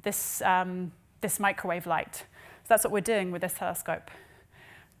this microwave light. So that's what we're doing with this telescope.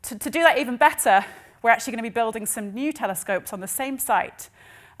 To do that even better, we're actually going to be building some new telescopes on the same site,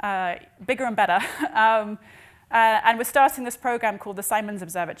 bigger and better. And we're starting this program called the Simons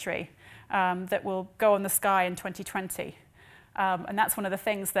Observatory that will go on the sky in 2020. And that's one of the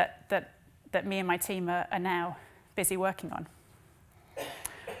things that me and my team are now busy working on.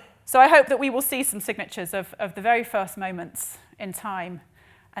 So I hope that we will see some signatures of the very first moments in time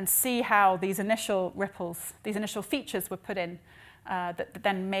and see how these initial ripples, these initial features were put in that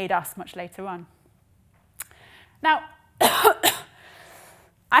then made us much later on. Now, I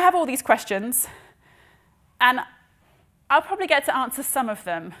have all these questions, and I'll probably get to answer some of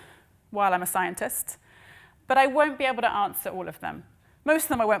them while I'm a scientist, but I won't be able to answer all of them. Most of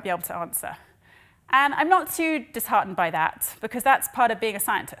them I won't be able to answer. And I'm not too disheartened by that, because that's part of being a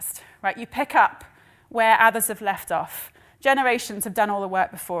scientist, right? You pick up where others have left off. Generations have done all the work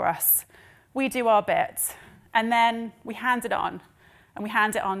before us. We do our bit, and then we hand it on. And we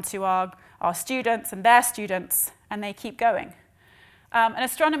hand it on to our students and their students, and they keep going. And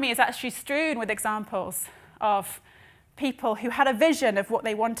astronomy is actually strewn with examples of people who had a vision of what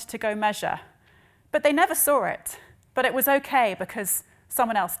they wanted to go measure, but they never saw it. But it was okay because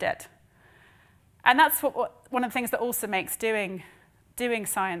someone else did. And that's one of the things that also makes doing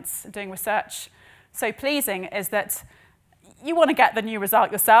science, doing research so pleasing, is that you want to get the new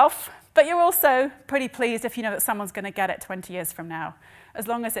result yourself, but you're also pretty pleased if you know that someone's going to get it 20 years from now, as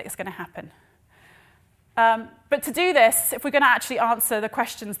long as it's going to happen. But to do this, if we're going to actually answer the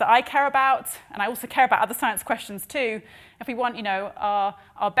questions that I care about, and I also care about other science questions too, if we want,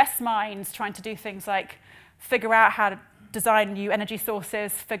 our best minds trying to do things like figure out how to design new energy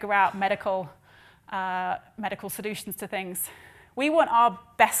sources, figure out medical solutions to things, we want our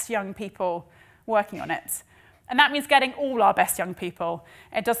best young people working on it. And that means getting all our best young people.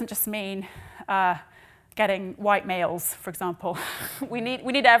 It doesn't just mean getting white males, for example. We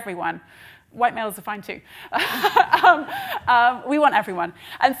need everyone. White males are fine too. We want everyone.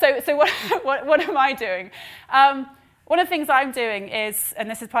 And so what am I doing? One of the things I'm doing is, and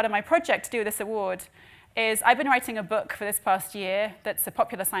this is part of my project to do this award, is I've been writing a book for this past year that's a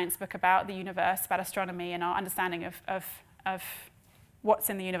popular science book about the universe, about astronomy and our understanding of what's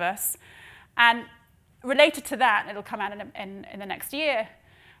in the universe. And related to that, it'll come out in the next year,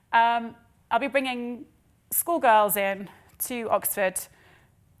 I'll be bringing schoolgirls in to Oxford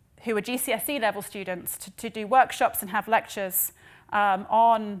who are GCSE level students to do workshops and have lectures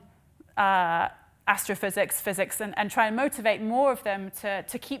on astrophysics, physics, and try and motivate more of them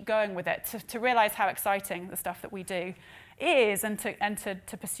to keep going with it, to realize how exciting the stuff that we do is, and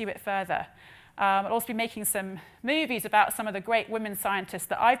to pursue it further. I'll also be making some movies about some of the great women scientists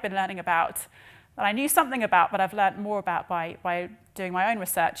that I've been learning about, that I knew something about, but I've learned more about by doing my own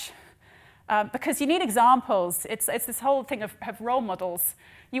research. Because you need examples. It's this whole thing of role models.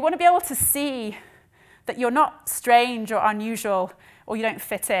 You want to be able to see that you're not strange or unusual, or you don't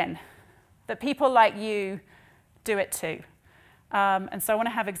fit in, that people like you do it too. And so I want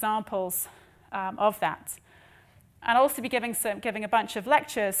to have examples of that. And I'll also be giving a bunch of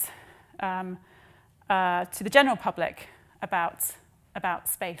lectures to the general public about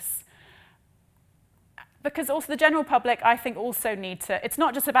space. Because also the general public, I think, also need to, it's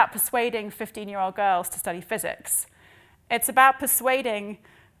not just about persuading 15-year-old girls to study physics. It's about persuading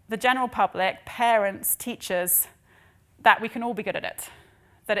the general public, parents, teachers, that we can all be good at it.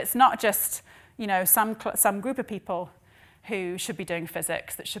 That it's not just, some group of people who should be doing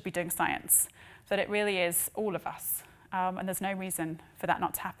physics, that should be doing science. That it really is all of us. And there's no reason for that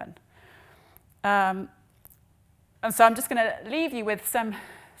not to happen. And so I'm just going to leave you with some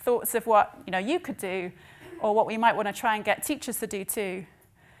thoughts of what you could do, or what we might want to try and get teachers to do too.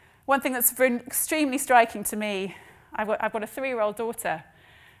 One thing that's extremely striking to me, I've got a 3-year-old daughter,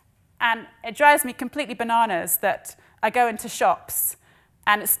 and it drives me completely bananas that I go into shops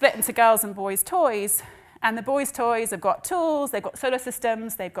and it's split into girls' and boys' toys, and the boys' toys have got tools, they've got solar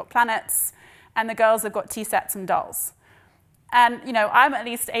systems, they've got planets, and the girls have got tea sets and dolls. And I'm at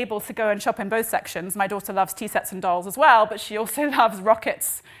least able to go and shop in both sections. My daughter loves tea sets and dolls as well, but she also loves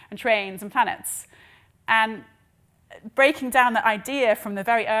rockets and trains and planets. And breaking down that idea from the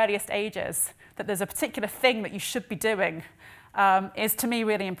very earliest ages that there's a particular thing that you should be doing is, to me,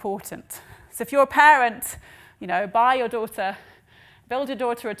 really important. So if you're a parent, buy your daughter, build your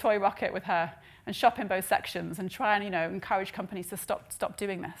daughter a toy rocket with her, and shop in both sections, and try and encourage companies to stop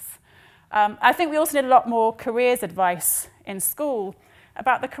doing this. I think we also need a lot more careers advice in school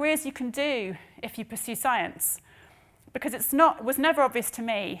about the careers you can do if you pursue science. Because it was never obvious to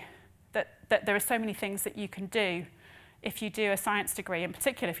me that there are so many things that you can do if you do a science degree, in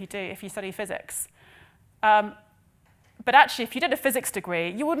particular if you study physics. But actually, if you did a physics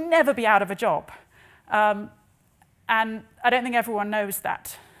degree, you would never be out of a job. And I don't think everyone knows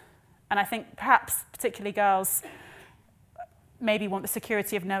that. And I think perhaps particularly girls maybe want the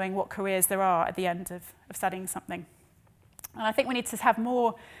security of knowing what careers there are at the end of studying something. And I think we need to have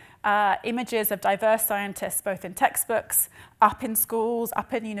more images of diverse scientists, both in textbooks, up in schools,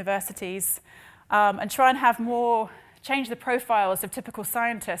 up in universities, and try and have change the profiles of typical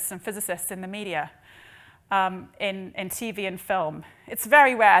scientists and physicists in the media, in TV and film. It's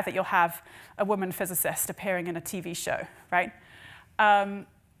very rare that you'll have a woman physicist appearing in a TV show, right?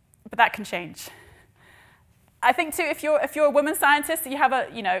 But that can change. I think too, if you're a woman scientist, you have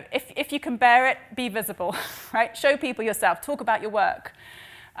if you can bear it, be visible, right? Show people yourself, talk about your work.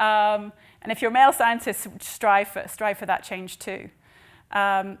 And if you're a male scientist, strive for that change too.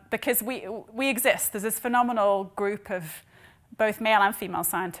 Because we exist. There's this phenomenal group of both male and female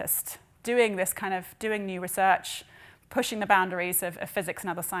scientists doing new research, pushing the boundaries of physics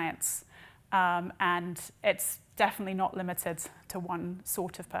and other science. And it's definitely not limited to one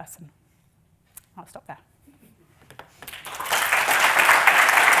sort of person. I'll stop there.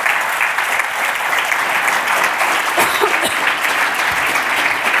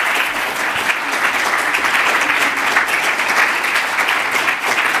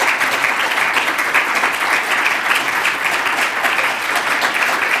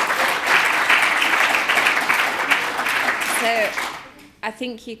 I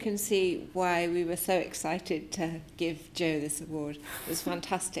think you can see why we were so excited to give Jo this award. It was a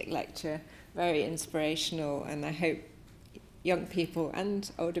fantastic lecture, very inspirational, and I hope young people and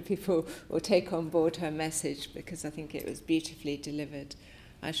older people will take on board her message, because I think it was beautifully delivered.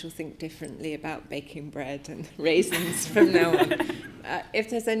 I shall think differently about baking bread and raisins from now on. If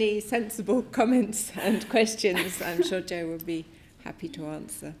there's any sensible comments and questions, I'm sure Jo will be happy to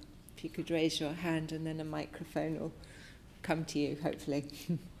answer. If you could raise your hand, and then a microphone will come to you, hopefully.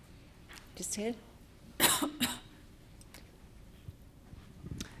 Just here.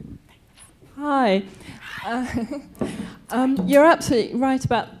 Hi. You're absolutely right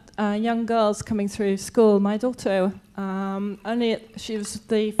about young girls coming through school. My daughter, she was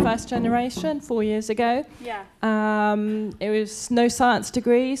the first generation 4 years ago. Yeah. It was no science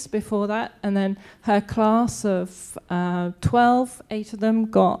degrees before that, and then her class of 12, 8 of them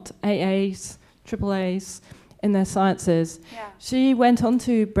got AAs, triple A's in their sciences. Yeah. She went on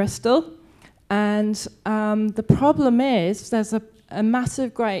to Bristol, and the problem is there's a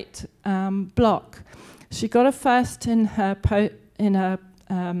massive great block. She got a first in her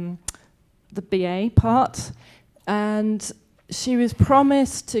the BA part, and she was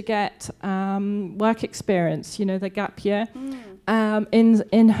promised to get work experience, you know, the gap year,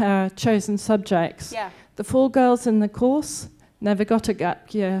 in her chosen subjects. Yeah. The 4 girls in the course never got a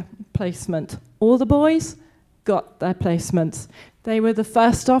gap year placement. All the boys got their placements. They were the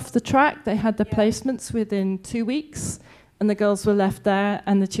first off the track. They had the placements within 2 weeks, and the girls were left there,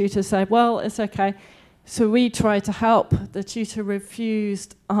 and the tutor said, well, it's okay. So we tried to help. The tutor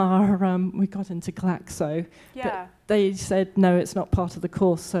refused our, we got into Glaxo. Yeah. They said, no, it's not part of the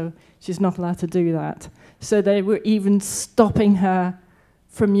course, so she's not allowed to do that. So they were even stopping her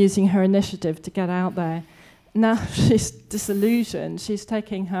from using her initiative to get out there. Now she's disillusioned. She's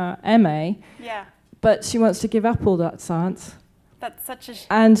taking her MA. Yeah. But she wants to give up all that science. That's such a...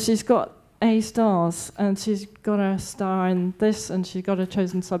 And she's got A stars, and she's got a star in this, and she's got a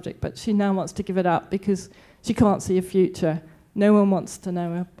chosen subject, but she now wants to give it up because she can't see a future. No one wants to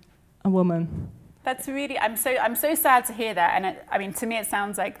know a woman. That's really... I'm so sad to hear that, and I mean, to me it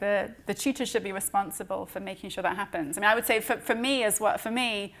sounds like the tutor should be responsible for making sure that happens. I mean, I would say for me as well,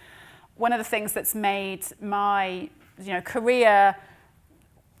 one of the things that's made my career,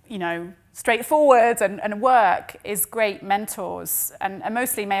 straightforward and work is great mentors, and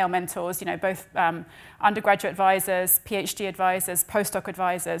mostly male mentors, both undergraduate advisors, PhD advisors, postdoc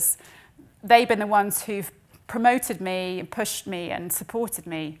advisors. They've been the ones who've promoted me, pushed me, and supported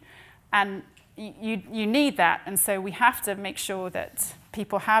me. And you need that, and so we have to make sure that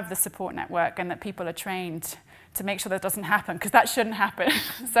people have the support network and that people are trained to make sure that doesn't happen, because that shouldn't happen.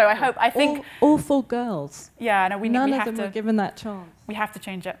 So I think... All 4 girls. Yeah, no, None of them were given that chance. We have to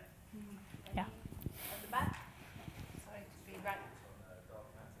change it.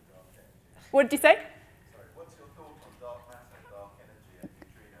 What did you say? Sorry, what's your thought on dark matter, dark energy, and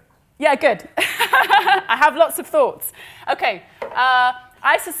neutrinos? Yeah, good. I have lots of thoughts. Okay,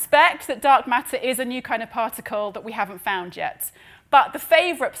 I suspect that dark matter is a new kind of particle that we haven't found yet. But the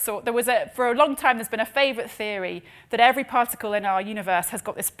favourite sort, for a long time, there's been a favourite theory that every particle in our universe has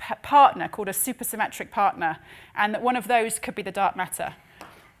got this partner called a supersymmetric partner, and that one of those could be the dark matter.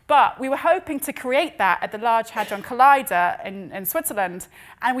 But we were hoping to create that at the Large Hadron Collider in Switzerland,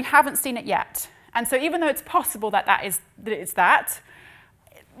 and we haven't seen it yet. And so even though it's possible that it's that,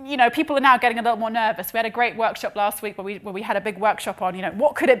 people are now getting a little more nervous. We had a great workshop last week where we had a big workshop on,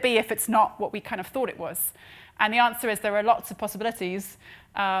 what could it be if it's not what we kind of thought it was? And the answer is there are lots of possibilities.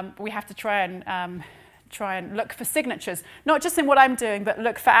 We have to try and look for signatures, not just in what I'm doing, but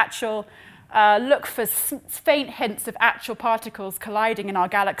look for faint hints of actual particles colliding in our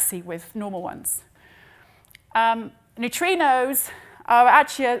galaxy with normal ones. Neutrinos are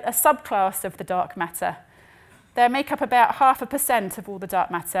actually a subclass of the dark matter. They make up about 0.5% of all the dark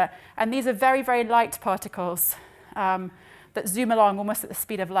matter, and these are very, very light particles that zoom along almost at the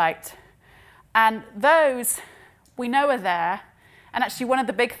speed of light. And those we know are there, and actually one of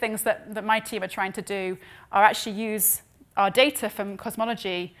the big things that my team are trying to do are actually use our data from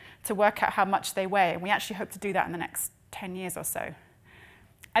cosmology to work out how much they weigh, and we actually hope to do that in the next 10 years or so.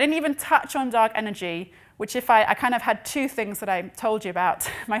 I didn't even touch on dark energy, which if I kind of had two things that I told you about.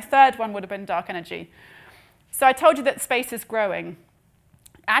 My third one would have been dark energy. So I told you that space is growing.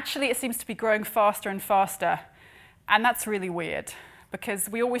 Actually, it seems to be growing faster and faster. And that's really weird, because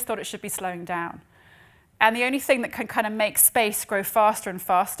we always thought it should be slowing down. And the only thing that can kind of make space grow faster and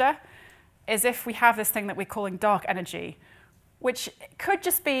faster is if we have this thing that we're calling dark energy, which could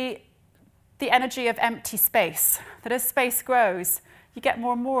just be the energy of empty space, that as space grows, you get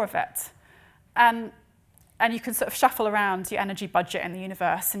more and more of it. And you can sort of shuffle around your energy budget in the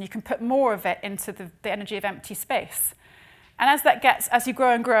universe, and you can put more of it into the energy of empty space. And as you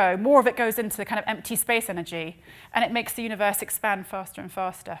grow and grow, more of it goes into the kind of empty space energy, and it makes the universe expand faster and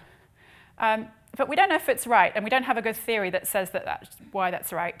faster. But we don't know if it's right, and we don't have a good theory that says that that's why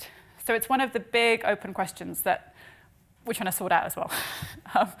that's right. So it's one of the big open questions that we're trying to sort out as well.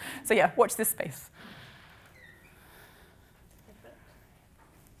 So yeah, watch this space.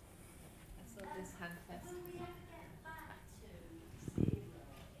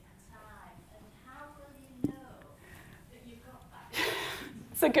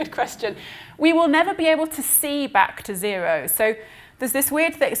 It's a good question. We will never be able to see back to zero. So there's this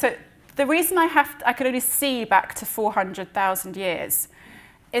weird thing. So the reason I could only see back to 400,000 years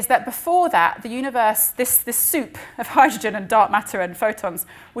is that before that, the universe, this soup of hydrogen and dark matter and photons,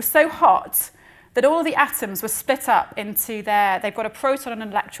 was so hot that all of the atoms were split up into they've got a proton and an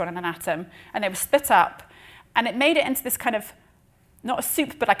electron in an atom, and they were split up, and it made it into this kind of, not a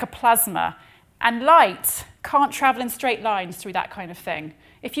soup, but like a plasma. And light can't travel in straight lines through that kind of thing.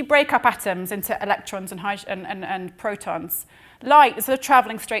 If you break up atoms into electrons and protons, light, instead of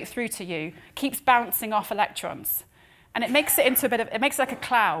traveling straight through to you, keeps bouncing off electrons. And it makes it into it makes it like a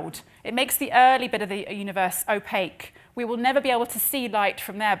cloud. It makes the early bit of the universe opaque. We will never be able to see light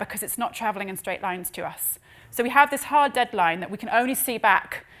from there because it's not traveling in straight lines to us. So we have this hard deadline that we can only see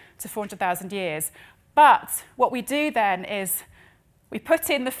back to 400,000 years. But what we do then is we put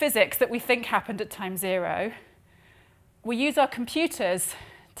in the physics that we think happened at time zero. We use our computers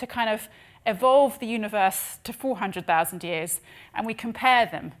to kind of evolve the universe to 400,000 years, and we compare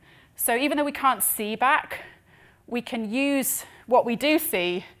them. So even though we can't see back, we can use what we do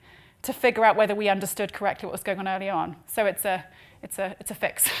see to figure out whether we understood correctly what was going on early on. So it's a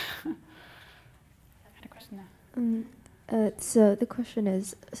fix. I had a question there. So the question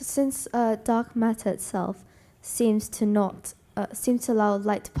is, since dark matter itself seems to allow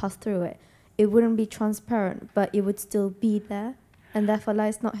light to pass through it, it wouldn't be transparent, but it would still be there, and therefore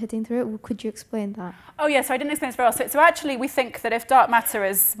light's not hitting through it. Could you explain that? Oh yeah, so I didn't explain this very well. So actually we think that if dark matter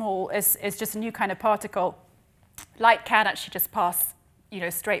is small, is just a new kind of particle, light can actually just pass,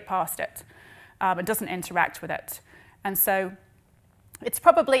 straight past it. It doesn't interact with it. And so it's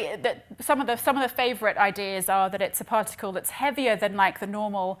probably that some of the favorite ideas are that it's a particle that's heavier than like the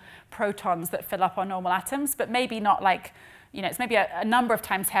normal protons that fill up our normal atoms, but maybe not like, it's maybe a number of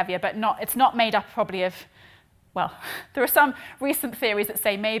times heavier, but it's not made up probably of, well, there are some recent theories that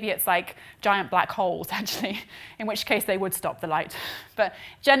say maybe it's like giant black holes, actually, in which case they would stop the light. But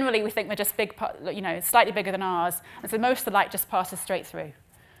generally, we think they're just big, slightly bigger than ours, and so most of the light just passes straight through.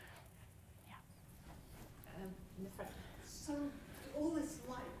 Yeah. So all this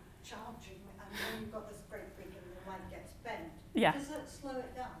light charging, and then you've got this great big, and the light gets bent. Yeah. Does that slow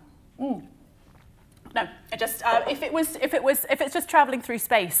it down? No, it just if it's just traveling through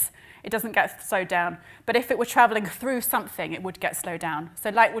space, it doesn't get slowed down. But if it were traveling through something, it would get slowed down. So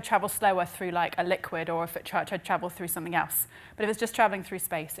light would travel slower through like a liquid, or if it tried to travel through something else. But if it's just traveling through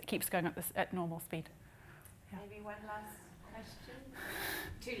space, it keeps going at normal speed. Yeah. Maybe one last question.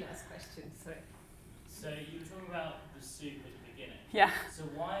 Two last questions. Sorry. So you were talking about the soup at the beginning. Yeah. So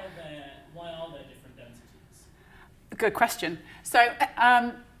why are there different densities? Good question. So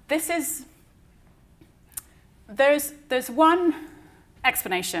there's one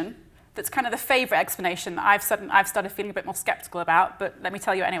explanation that's kind of the favorite explanation that I've started feeling a bit more skeptical about, but let me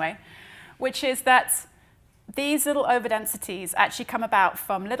tell you anyway, which is that these little overdensities actually come about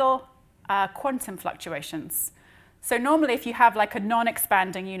from little quantum fluctuations. So normally if you have like a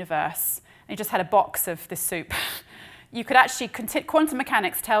non-expanding universe and you just had a box of this soup, you could actually, quantum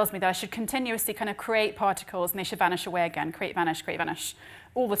mechanics tells me that I should continuously kind of create particles and they should vanish away again, create, vanish,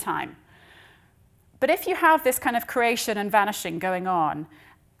 all the time. But if you have this kind of creation and vanishing going on,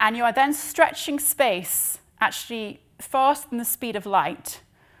 and you are then stretching space actually faster than the speed of light,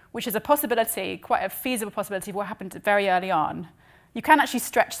 which is a possibility, quite a feasible possibility of what happened very early on, you can actually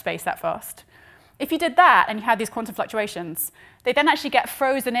stretch space that fast. If you did that and you had these quantum fluctuations, they then actually get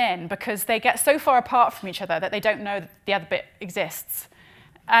frozen in because they get so far apart from each other that they don't know that the other bit exists.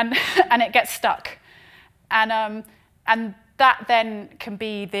 And it gets stuck. And that then can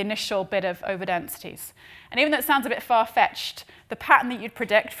be the initial bit of overdensities. And even though it sounds a bit far-fetched, the pattern that you'd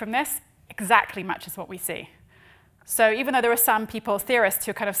predict from this exactly matches what we see. So even though there are some people, theorists,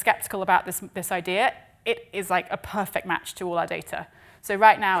 who are kind of skeptical about this idea, it is like a perfect match to all our data. So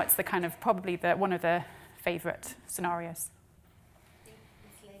right now, it's the kind of probably one of the favorite scenarios.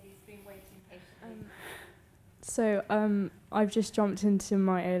 This lady's been waiting patiently. So I've just jumped into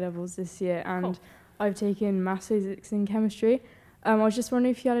my A-levels this year, and Cool. I've taken maths, physics, and chemistry. I was just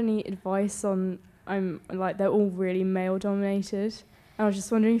wondering if you had any advice on, like, they're all really male-dominated. And I was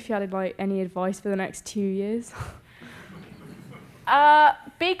just wondering if you had like any advice for the next 2 years.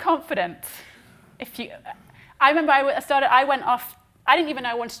 Be confident. I remember I went off. I didn't even know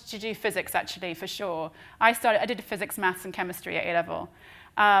I wanted to do physics, actually, for sure. I did physics, maths, and chemistry at A-level.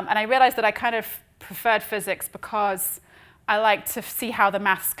 And I realized that I kind of preferred physics because I liked to see how the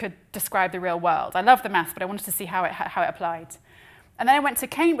maths could describe the real world. I loved the maths, but I wanted to see how it applied. And then I went to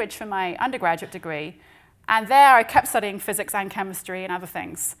Cambridge for my undergraduate degree. And there I kept studying physics and chemistry and other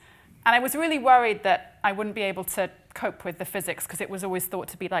things. And I was really worried that I wouldn't be able to cope with the physics because it was always thought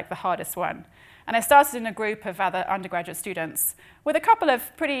to be like the hardest one. And I started in a group of other undergraduate students with a couple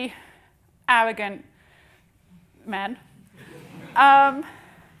of pretty arrogant men.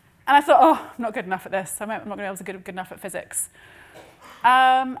 And I thought, oh, I'm not good enough at this. I'm not going to be able to be good enough at physics.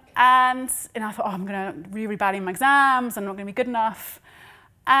 And I thought, oh, I'm going to really badly in my exams. I'm not going to be good enough.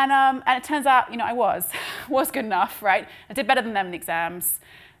 And it turns out, I was good enough, right? I did better than them in the exams.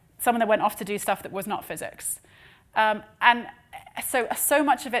 Some of them went off to do stuff that was not physics. And so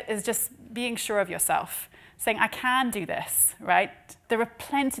much of it is just being sure of yourself, saying, I can do this, right? There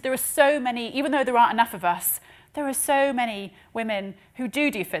are so many, even though there aren't enough of us, there are so many women who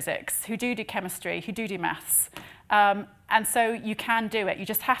do physics, who do chemistry, who do maths. And so you can do it. You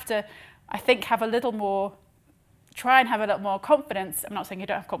just have to, I think, try and have a little more confidence. I'm not saying you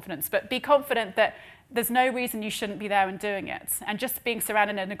don't have confidence, but be confident that there's no reason you shouldn't be there and doing it. And just being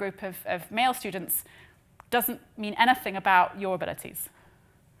surrounded in a group of male students doesn't mean anything about your abilities.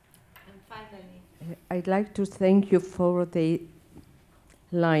 And finally, I'd like to thank you for the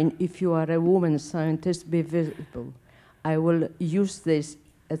line, if you are a woman scientist, be visible. I will use this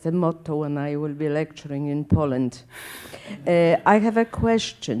as a motto when I will be lecturing in Poland. I have a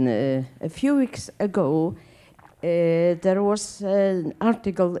question. A few weeks ago, there was an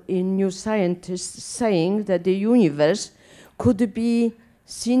article in New Scientist saying that the universe could be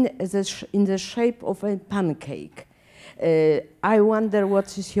seen as in the shape of a pancake. I wonder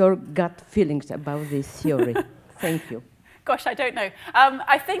what is your gut feelings about this theory. Thank you. Gosh, I don't know.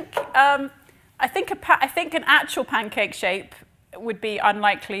 I think an actual pancake shape would be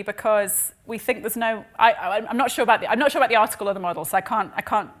unlikely because we think there's no. I'm not sure about the article or the model, so I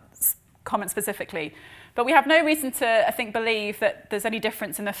can't comment specifically. But we have no reason to, I think, believe that there's any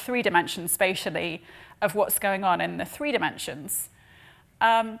difference in the 3 dimensions spatially of what's going on in the 3 dimensions.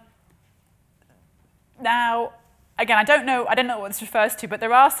 Now, again, I don't know what this refers to, but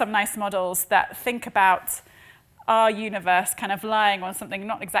there are some nice models that think about our universe kind of lying on something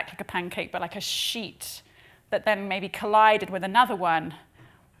not exactly like a pancake, but like a sheet that then maybe collided with another one.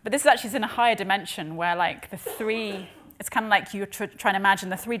 But this is actually in a higher dimension where like the 3, it's kind of like you're trying to imagine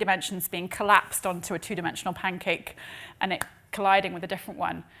the 3 dimensions being collapsed onto a 2-dimensional pancake and it colliding with a different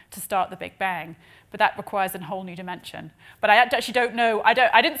one to start the Big Bang. But that requires a whole new dimension. But I actually don't know, I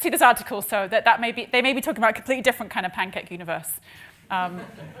didn't see this article, so that may be, they may be talking about a completely different kind of pancake universe.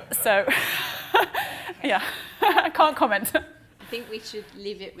 So, yeah, I can't comment. I think we should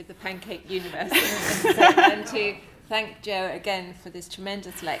leave it with the pancake universe and to thank Jo again for this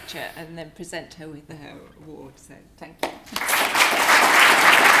tremendous lecture and then present her with her award. So thank you.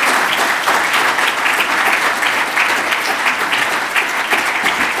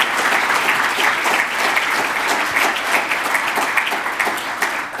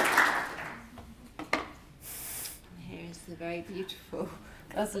 Here is the very beautiful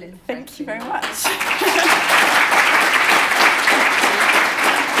Rosalind. Thank you very much.